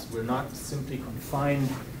analysis, we're not simply confined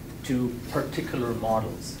to particular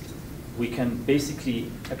models. We can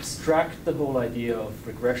basically abstract the whole idea of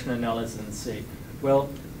regression analysis and say, well,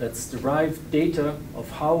 let's derive data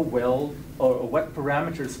of how well or what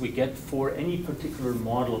parameters we get for any particular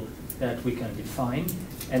model that we can define,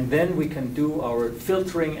 and then we can do our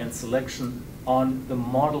filtering and selection on the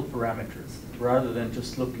model parameters rather than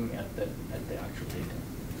just looking at the actual data.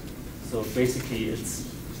 So basically, it's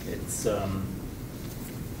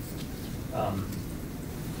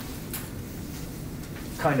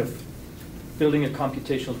kind of building a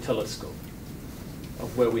computational telescope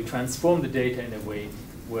of where we transform the data in a way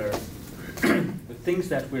where the things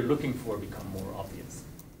that we're looking for become more obvious.